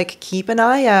yourself, like keep an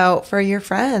eye out for your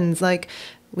friends. Like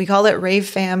we call it Rave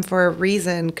Fam for a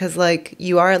reason, because like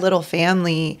you are a little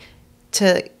family,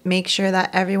 to make sure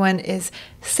that everyone is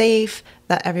safe,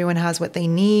 that everyone has what they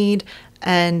need,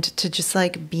 and to just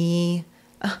like be,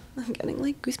 I'm getting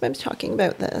like goosebumps talking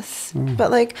about this, but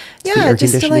like,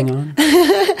 just to like,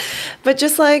 but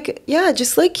just like,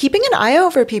 just like keeping an eye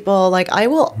out for people. Like I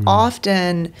will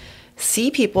often see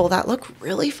people that look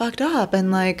really fucked up,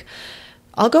 and like,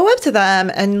 I'll go up to them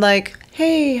and like,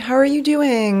 hey, how are you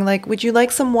doing? Like, would you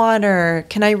like some water?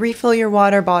 Can I refill your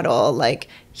water bottle? Like,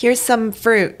 here's some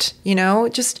fruit, you know,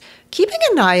 just keeping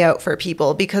an eye out for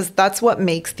people, because that's what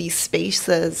makes these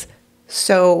spaces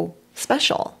so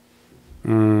special.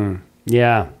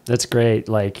 Yeah, that's great.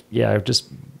 Like, just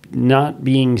not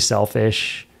being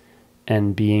selfish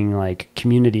and being like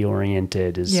community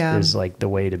oriented is like the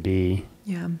way to be.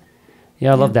 Yeah.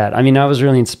 I love that. I mean, I was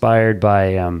really inspired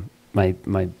by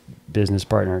my business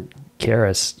partner,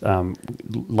 Karis.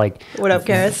 Like, what up,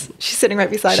 Karis? She's sitting right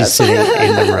beside us. She's sitting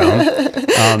in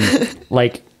the room.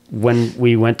 Like when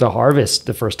we went to Harvest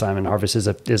the first time, and Harvest is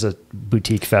a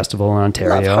boutique festival in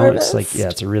Ontario. Love It's like,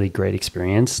 it's a really great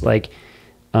experience. Like,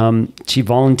 she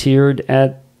volunteered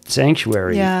at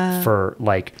Sanctuary for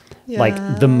like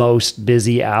the most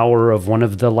busy hour of one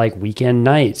of the like weekend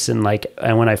nights. And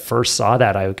when I first saw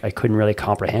that, I couldn't really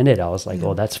comprehend it. I was like,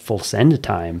 oh, that's full send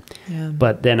time. Yeah.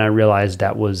 But then I realized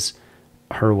that was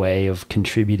her way of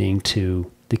contributing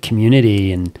to the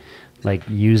community and like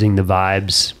using the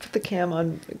vibes. Put the cam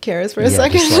on Karis for a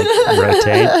second. Just like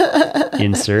rotate,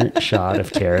 insert shot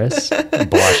of Karis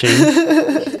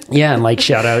blushing. Yeah, and like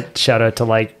shout out to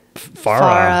like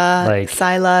Farah, like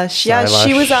Silash. Yeah,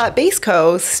 she was at Base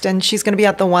Coast, and she's going to be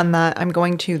at the one that I'm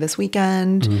going to this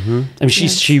weekend. Mm-hmm. I mean,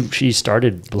 she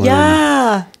started Bloom.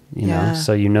 Yeah, you know,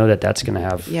 so you know that's going to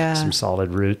have some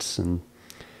solid roots. And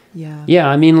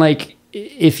I mean, like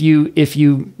if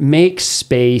you make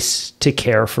space to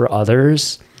care for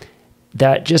others,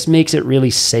 that just makes it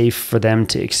really safe for them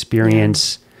to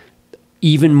experience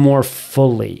even more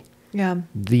fully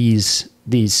these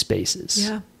spaces.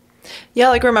 Yeah. Yeah,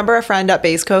 like remember a friend at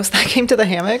Base Coast that came to the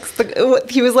hammocks?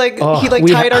 He was like, he like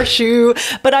tied our shoe,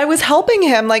 but I was helping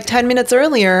him like 10 minutes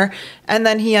earlier, and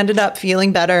then he ended up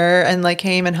feeling better and like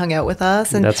came and hung out with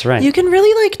us. And that's right. You can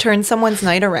really like turn someone's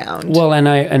night around. Well, and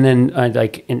then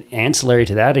like an ancillary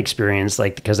to that experience,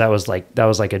 like, because that was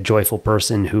like a joyful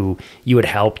person who you had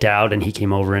helped out, and he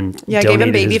came over and gave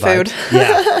him baby food.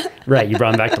 Yeah, right. You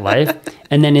brought him back to life.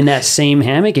 And then in that same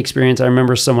hammock experience, I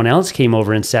remember someone else came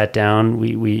over and sat down.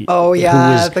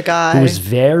 The guy who was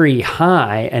very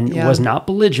high and was not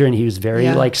belligerent. He was very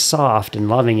like soft and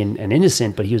loving and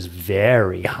innocent, but he was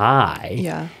very high.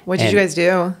 Yeah. What did you guys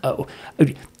do?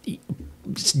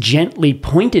 Gently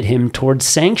pointed him towards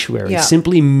sanctuary.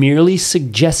 Simply merely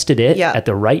suggested it at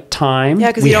the right time. Yeah,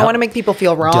 because you don't want to make people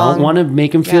feel wrong. Don't want to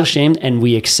make him feel shamed. And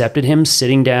we accepted him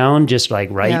sitting down, just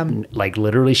like like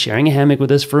literally sharing a hammock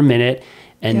with us for a minute.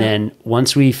 And then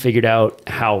once we figured out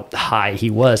how high he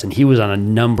was, and he was on a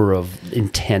number of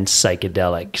intense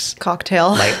psychedelics.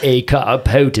 Cocktail. Like a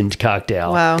potent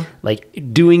cocktail. Wow.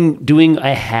 Like doing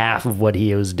a half of what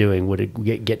he was doing would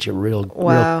get you real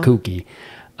kooky.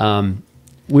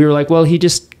 We were like, well, he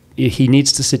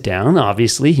needs to sit down.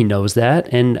 Obviously, he knows that.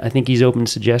 And I think he's open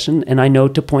to suggestion. And I know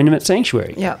to point him at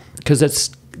sanctuary. Yeah. Because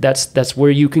that's where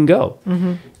you can go.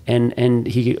 Mm-hmm.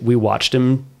 And we watched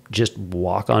him just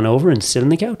walk on over and sit on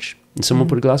the couch, and someone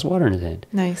put a glass of water in his hand.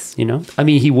 Nice. You know, I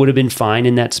mean, he would have been fine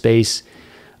in that space,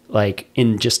 like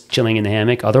in just chilling in the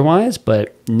hammock otherwise,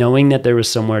 but knowing that there was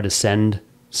somewhere to send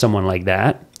someone like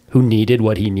that who needed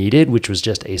what he needed, which was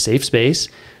just a safe space,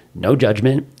 no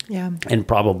judgment, and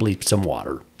probably some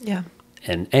water. Yeah.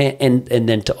 And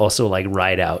then to also like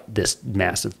ride out this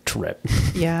massive trip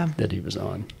that he was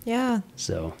on. Yeah.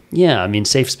 So, yeah, I mean,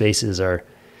 safe spaces are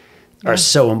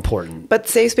so important. But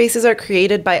safe spaces are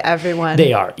created by everyone.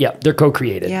 They are. Yeah. They're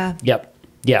co-created. Yeah. Yep.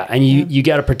 Yeah. And you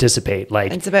got to participate.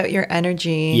 Like, it's about your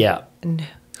energy. Yeah. And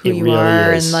who you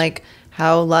are and like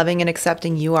how loving and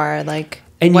accepting you are, like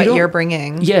what you're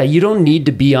bringing. Yeah. You don't need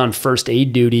to be on first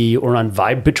aid duty or on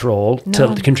vibe patrol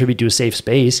to contribute to a safe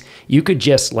space. You could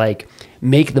just like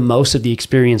make the most of the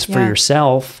experience for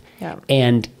yourself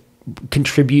and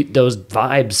contribute those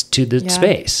vibes to the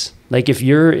space. Like if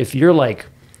you're like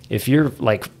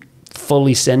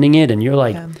fully sending it and you're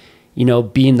like, you know,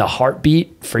 being the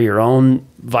heartbeat for your own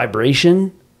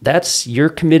vibration, you're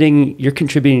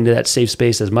contributing to that safe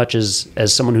space as much as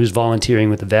someone who's volunteering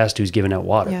with a vest who's giving out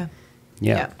water.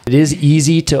 Yeah. It is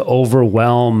easy to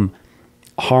overwhelm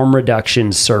harm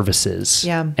reduction services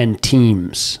and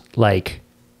teams. Like,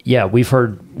 we've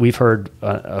heard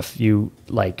a few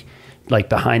like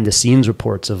behind the scenes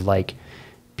reports of like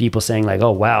people saying like,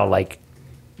 oh wow, like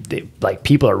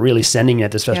people are really sending it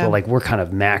at this festival. Like we're kind of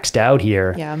maxed out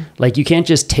here. Like you can't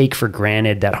just take for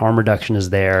granted that harm reduction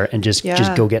is there and just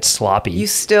go get sloppy. You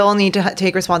still need to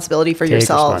take responsibility for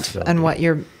yourself and what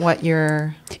you're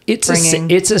bringing.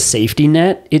 It's a safety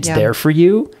net. It's there for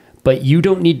you, but you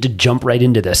don't need to jump right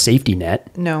into the safety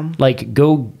net. No. Like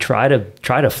go try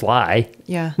to fly.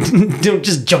 Yeah. Don't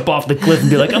just jump off the cliff and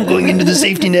be like, I'm going into the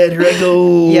safety net. Here I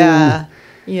go. Yeah.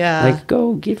 Yeah. Like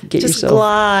go get just yourself.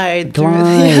 Glide.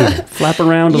 Flap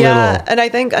around a little. And I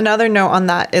think another note on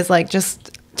that is like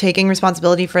just taking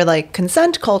responsibility for like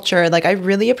consent culture. Like I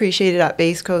really appreciated at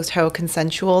Base Coast how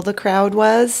consensual the crowd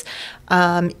was.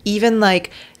 Even like,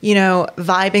 you know,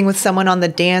 vibing with someone on the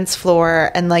dance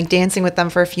floor and like dancing with them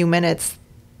for a few minutes.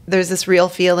 There's this real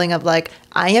feeling of like,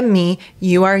 I am me,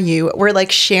 you are you. We're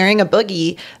like sharing a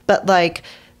boogie, but like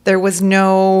there was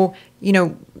no, you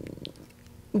know,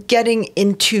 getting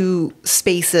into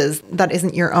spaces that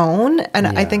isn't your own. And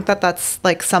I think that that's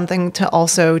like something to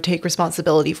also take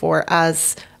responsibility for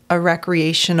as a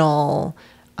recreational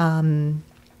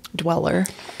dweller.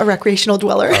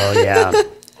 Oh, yeah.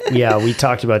 Yeah, we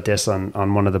talked about this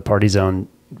on one of the Party Zone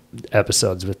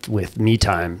episodes with Me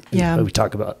Time. Yeah. We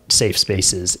talk about safe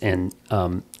spaces. And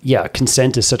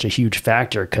consent is such a huge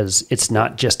factor because it's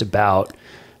not just about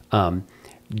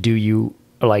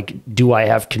do I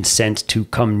have consent to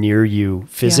come near you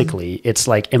physically? Yeah. It's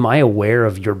like, am I aware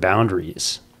of your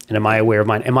boundaries? And am I aware of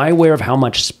mine? Am I aware of how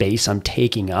much space I'm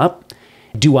taking up?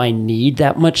 Do I need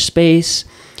that much space?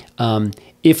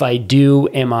 If I do,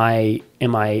 am I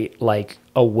like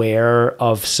aware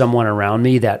of someone around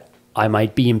me that I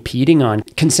might be impeding on?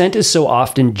 Consent is so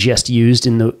often just used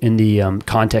in the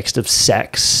context of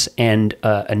sex and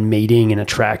mating and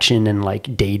attraction and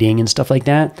like dating and stuff like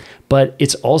that. But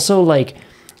it's also like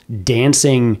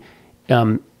dancing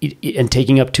and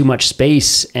taking up too much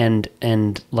space, and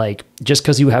like, just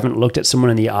because you haven't looked at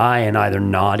someone in the eye and either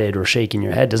nodded or shaking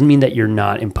your head doesn't mean that you're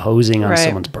not imposing on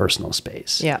someone's personal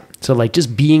space. Yeah. So like,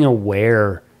 just being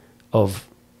aware of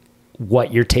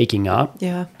what you're taking up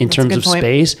in terms of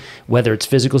space, whether it's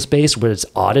physical space, whether it's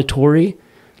auditory,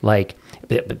 like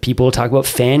people talk about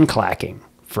fan clacking,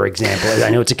 for example. I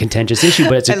know it's a contentious issue,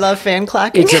 but I love fan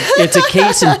clacking. It's a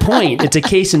case in point. It's a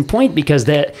case in point because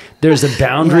there's a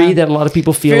boundary that a lot of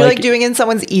people feel like doing in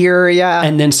someone's ear. Yeah.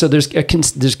 And then, so there's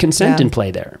consent in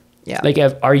play there. Yeah. Like,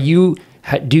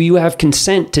 do you have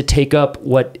consent to take up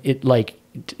what it like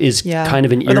is kind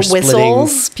of an ear splitting?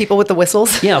 Whistles, people with the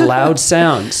whistles. Yeah. Loud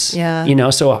sounds. Yeah. You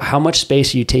know, so how much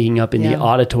space are you taking up in the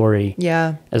auditory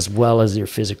as well as your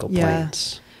physical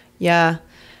planes? Yeah.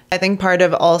 I think part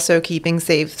of also keeping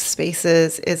safe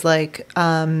spaces is like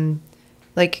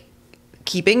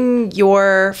keeping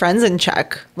your friends in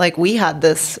check. Like, we had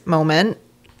this moment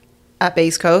at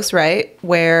Base Coast, right?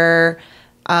 Where,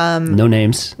 no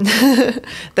names.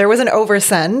 there was an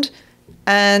oversend,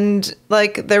 and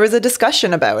like, there was a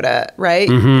discussion about it, right?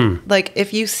 Mm-hmm. Like,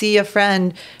 if you see a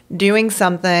friend doing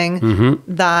something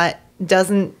that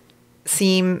doesn't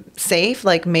seem safe,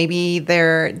 like maybe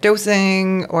they're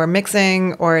dosing or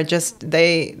mixing, or just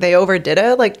they overdid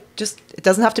it, like, just, it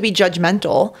doesn't have to be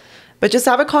judgmental, but just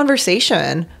have a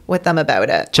conversation with them about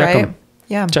it. Check right? them.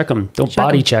 Yeah. Check them. Don't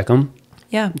body check them.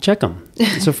 Yeah. Check them.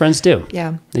 That's what friends do.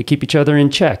 Yeah. They keep each other in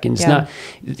check. And it's not,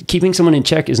 keeping someone in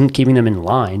check isn't keeping them in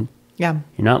line. Yeah.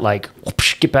 You're not like,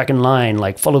 whoosh, get back in line,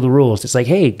 like, follow the rules. It's like,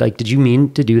 hey, like, did you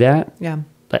mean to do that? Yeah.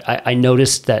 Like, I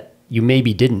noticed that you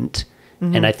maybe didn't.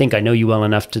 And I think I know you well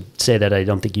enough to say that I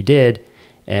don't think you did.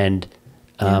 And,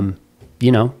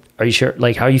 you know, are you sure?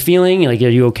 Like, how are you feeling? Like, are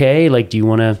you okay? Like, do you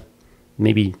want to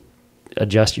maybe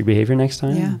adjust your behavior next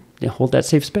time? Yeah. Hold that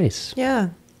safe space. Yeah.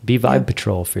 Be vibe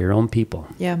patrol for your own people.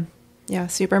 Yeah. Yeah.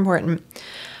 Super important.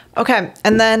 Okay.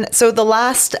 And then, so the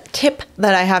last tip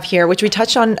that I have here, which we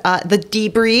touched on, the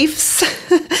debriefs,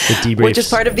 which is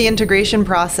part of the integration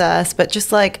process, but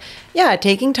just like,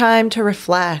 taking time to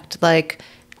reflect, like,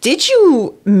 did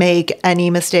you make any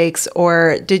mistakes,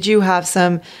 or did you have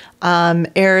some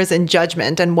errors in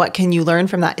judgment, and what can you learn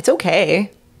from that? It's okay.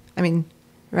 I mean,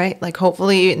 right? Like,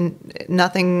 hopefully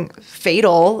nothing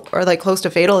fatal or like close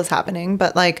to fatal is happening,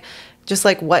 but like, just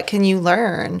like, what can you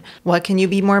learn? What can you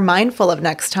be more mindful of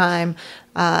next time?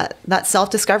 That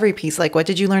self-discovery piece, like, what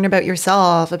did you learn about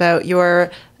yourself, about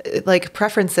your like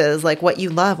preferences, like what you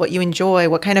love, what you enjoy,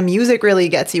 what kind of music really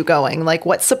gets you going, like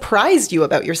what surprised you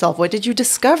about yourself, what did you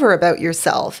discover about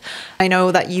yourself? I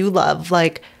know that you love,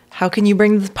 like, how can you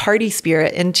bring the party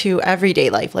spirit into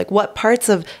everyday life? Like, what parts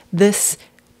of this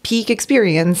peak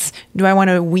experience do I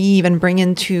want to weave and bring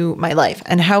into my life,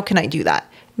 and how can I do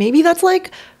that? Maybe that's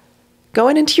like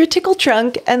going into your tickle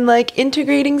trunk and like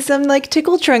integrating some like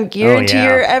tickle trunk gear into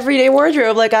your everyday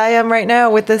wardrobe, like I am right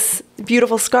now with this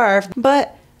beautiful scarf.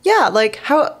 But yeah, like,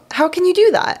 how can you do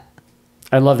that?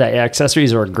 I love that. Yeah,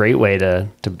 accessories are a great way to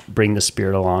bring the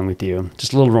spirit along with you.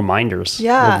 Just little reminders.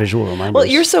 Yeah. Little visual reminders. Well,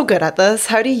 you're so good at this.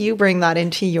 How do you bring that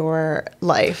into your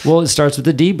life? Well, it starts with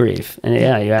a debrief. And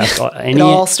you ask it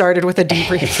all started with a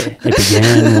debrief. It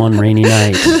began one rainy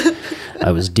night.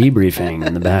 I was debriefing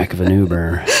in the back of an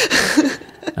Uber.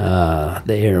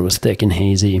 The air was thick and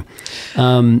hazy.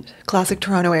 Classic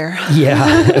Toronto air.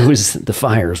 Yeah, the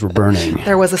fires were burning.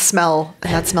 There was a smell,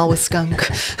 and that smell was skunk.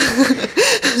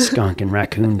 Skunk and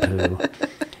raccoon poo.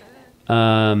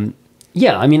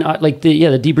 Yeah, I mean,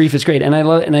 the debrief is great, and I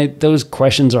love, those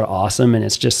questions are awesome, and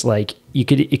it's just like,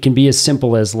 it can be as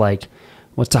simple as like,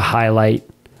 what's a highlight?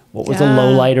 What was a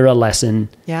low light or a lesson?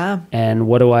 Yeah. And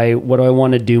what do I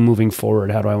want to do moving forward?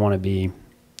 How do I want to be?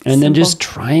 And then just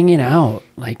trying it out,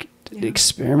 like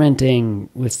experimenting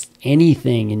with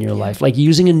anything in your life, like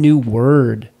using a new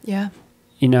word. Yeah.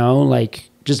 You know, like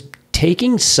just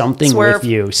taking something with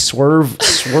you. Swerve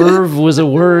was a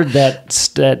word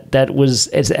that was,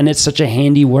 and it's such a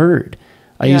handy word.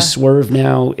 I use swerve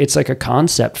now. It's like a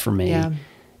concept for me. Yeah.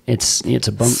 It's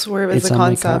a bump. Swerve is a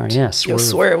concept. Yeah, Swerve. Yo,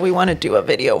 Swerve, we want to do a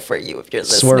video for you if you're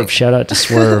listening. Swerve, shout out to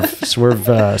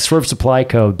Swerve. Swerve Supply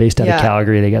Co. based out of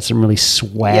Calgary. They got some really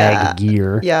swag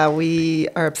gear. Yeah, we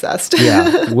are obsessed.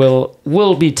 Yeah,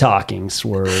 we'll be talking,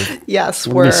 Swerve. Yeah,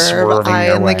 Swerve. We'll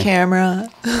eye in the camera.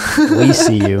 We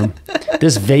see you.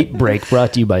 This vape break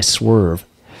brought to you by Swerve.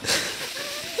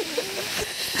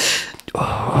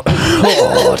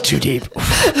 Oh, too deep.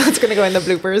 That's going to go in the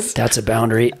bloopers. That's a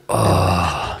boundary.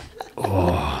 Oh,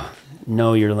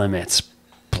 know your limits.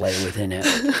 Play within it.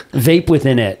 Vape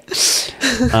within it.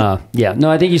 Yeah. No,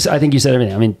 I think you said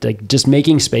everything. I mean, like just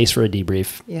making space for a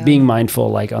debrief, being mindful,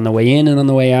 like on the way in and on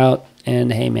the way out,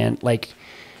 And hey, man, like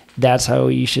that's how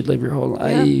you should live your whole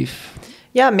life.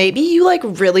 Yeah, maybe you like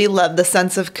really love the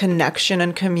sense of connection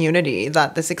and community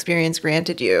that this experience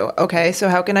granted you. Okay, so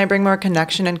how can I bring more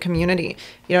connection and community?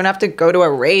 You don't have to go to a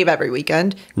rave every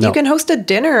weekend. No. You can host a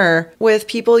dinner with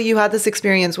people you had this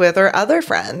experience with or other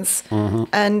friends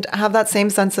and have that same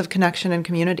sense of connection and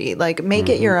community. Like make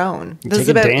it your own. This Take is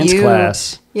about a dance you.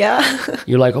 class. Yeah.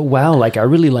 You're like, oh, wow, like I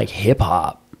really like hip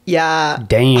hop. Yeah.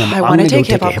 Damn. I want to take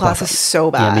hip hop classes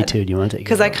so bad. Yeah, me too. Do you want to take?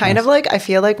 Because I kind of like, I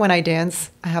feel like when I dance,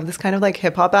 I have this kind of like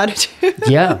hip hop attitude.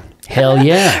 Yeah. Hell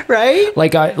yeah. Right?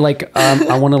 Like I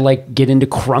want to like get into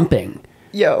crumping.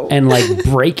 Yo. And like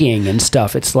breaking and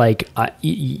stuff. It's like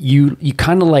you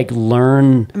kind of like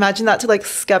learn. Imagine that to like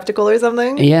Skeptical or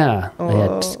something. Yeah. I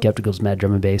had Skeptical's Mad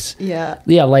Drum and Bass. Yeah.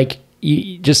 Yeah. Like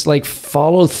you just like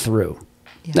follow through.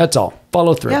 Yeah. That's all.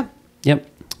 Follow through. Yeah. Yep.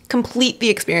 Complete the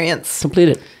experience. Complete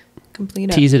it.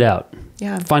 Tease it out.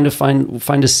 Yeah. Find a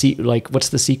like what's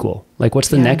the sequel? Like what's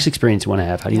the next experience you want to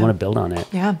have? How do you want to build on it?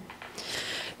 Yeah.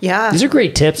 Yeah. These are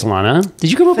great tips, Lana.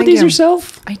 Did you come up with these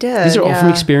yourself? I did. These are all from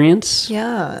experience?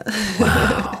 Yeah.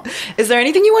 Wow. Is there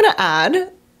anything you want to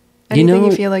add? Anything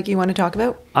you feel like you want to talk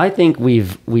about? I think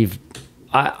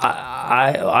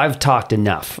I've talked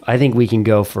enough. I think we can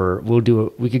go for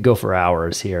we could go for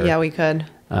hours here. Yeah, we could.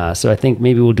 So I think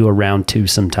maybe we'll do a round 2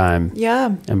 sometime.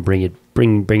 Yeah. And bring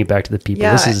it back to the people.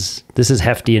 Yeah. This is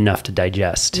hefty enough to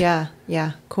digest. Yeah.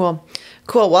 Yeah. Cool.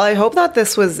 Well, I hope that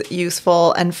this was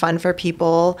useful and fun for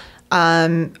people.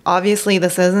 Obviously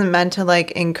this isn't meant to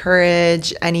like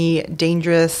encourage any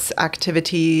dangerous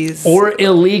activities or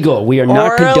illegal. We are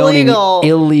not condoning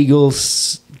illegal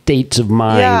states of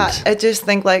mind. Yeah. I just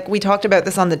think like we talked about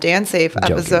this on the Dance Safe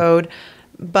episode,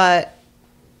 but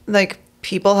like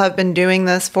people have been doing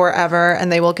this forever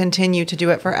and they will continue to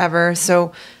do it forever.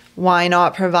 So why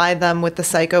not provide them with the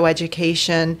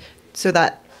psychoeducation so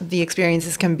that the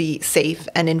experiences can be safe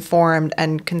and informed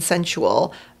and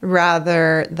consensual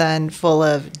rather than full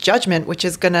of judgment, which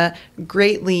is going to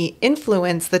greatly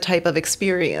influence the type of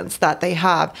experience that they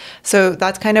have. So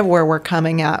that's kind of where we're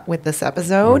coming at with this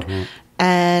episode.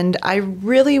 And I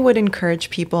really would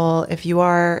encourage people, if you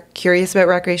are curious about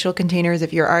recreational containers,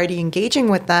 if you're already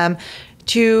engaging with them,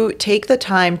 to take the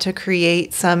time to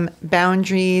create some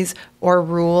boundaries or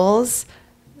rules,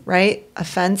 right? A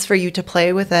fence for you to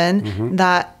play within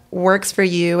that works for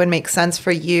you and makes sense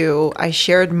for you. I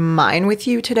shared mine with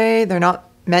you today. They're not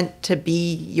meant to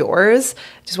be yours.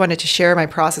 Just wanted to share my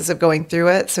process of going through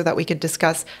it so that we could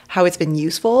discuss how it's been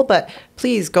useful. But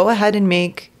please go ahead and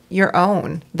make your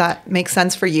own that makes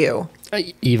sense for you.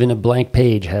 Even a blank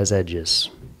page has edges.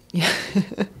 Yeah.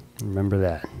 Remember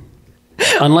that.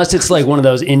 Unless it's like one of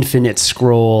those infinite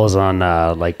scrolls on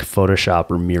like Photoshop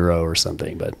or Miro or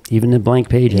something, but even a blank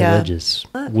page has edges.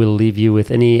 We'll leave you with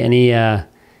any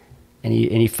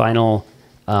final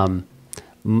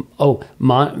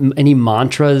any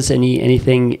mantras,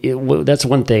 anything. That's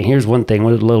one thing. Here's one thing.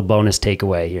 What a little bonus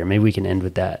takeaway here. Maybe we can end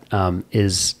with that.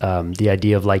 Is the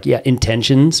idea of like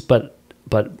intentions, but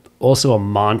also a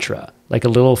mantra. Like a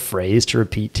little phrase to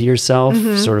repeat to yourself,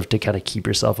 sort of to kind of keep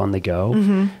yourself on the go.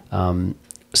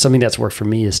 Something that's worked for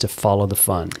me is to follow the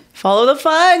fun. Follow the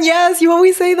fun. Yes, you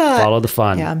always say that. Follow the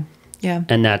fun. Yeah, yeah.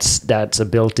 And that's a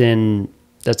built-in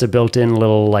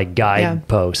little like guide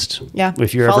post. Yeah.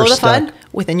 If you're follow ever the stuck, fun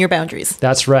within your boundaries.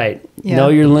 That's right. Yeah. Know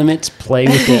your limits. Play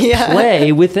with it.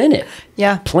 Play within it.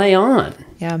 Yeah. Play on.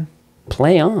 Yeah.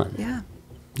 Play on. Yeah.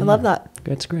 I love that.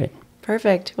 That's great.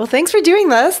 Perfect. Well, thanks for doing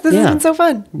this. This has been so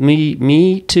fun.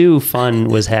 Me too. Fun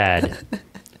was had.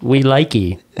 We like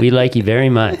you very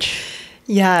much.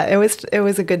 Yeah, it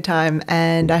was a good time,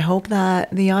 and I hope that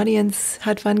the audience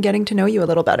had fun getting to know you a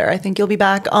little better. I think you'll be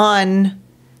back on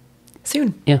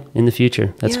soon. Yeah, in the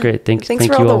future. That's great. Thank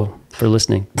you all for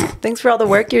listening. Thanks for all the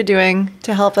work you're doing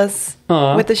to help us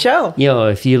with the show. Yo,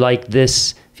 if you like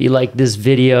this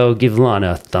video, give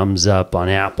Lana a thumbs up on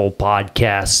Apple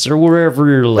Podcasts or wherever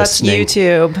you're listening. That's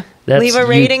YouTube. Leave a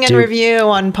rating and review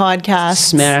on podcasts.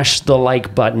 Smash the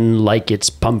like button like it's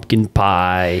pumpkin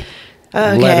pie.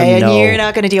 Okay, and you're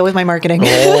not going to deal with my marketing.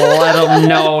 Let them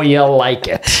know you like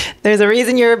it. There's a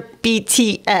reason you're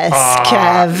BTS,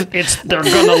 Kev. They're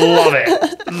going to love it.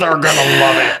 They're going to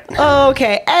love it.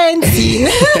 Okay, and scene.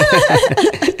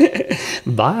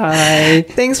 Bye.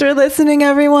 Thanks for listening,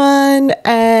 everyone.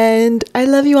 And I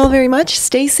love you all very much.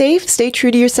 Stay safe. Stay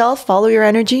true to yourself. Follow your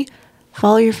energy.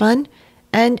 Follow your fun.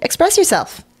 And express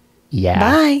yourself. Yeah.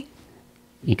 Bye.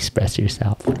 Express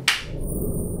yourself.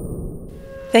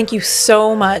 Thank you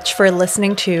so much for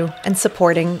listening to and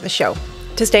supporting the show.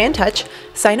 To stay in touch,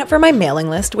 sign up for my mailing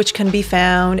list, which can be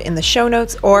found in the show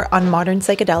notes or on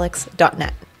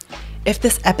modernpsychedelics.net. If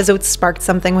this episode sparked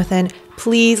something within,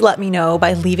 please let me know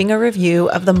by leaving a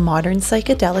review of the Modern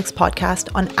Psychedelics podcast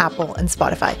on Apple and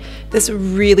Spotify. This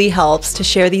really helps to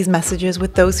share these messages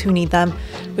with those who need them,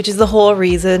 which is the whole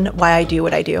reason why I do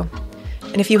what I do.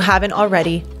 And if you haven't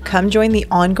already, come join the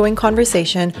ongoing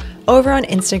conversation over on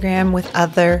Instagram with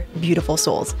other beautiful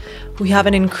souls. We have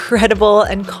an incredible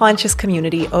and conscious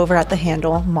community over at the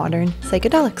handle Modern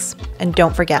Psychedelics. And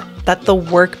don't forget that the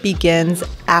work begins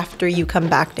after you come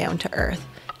back down to earth.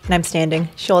 And I'm standing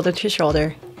shoulder to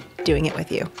shoulder, doing it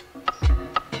with you.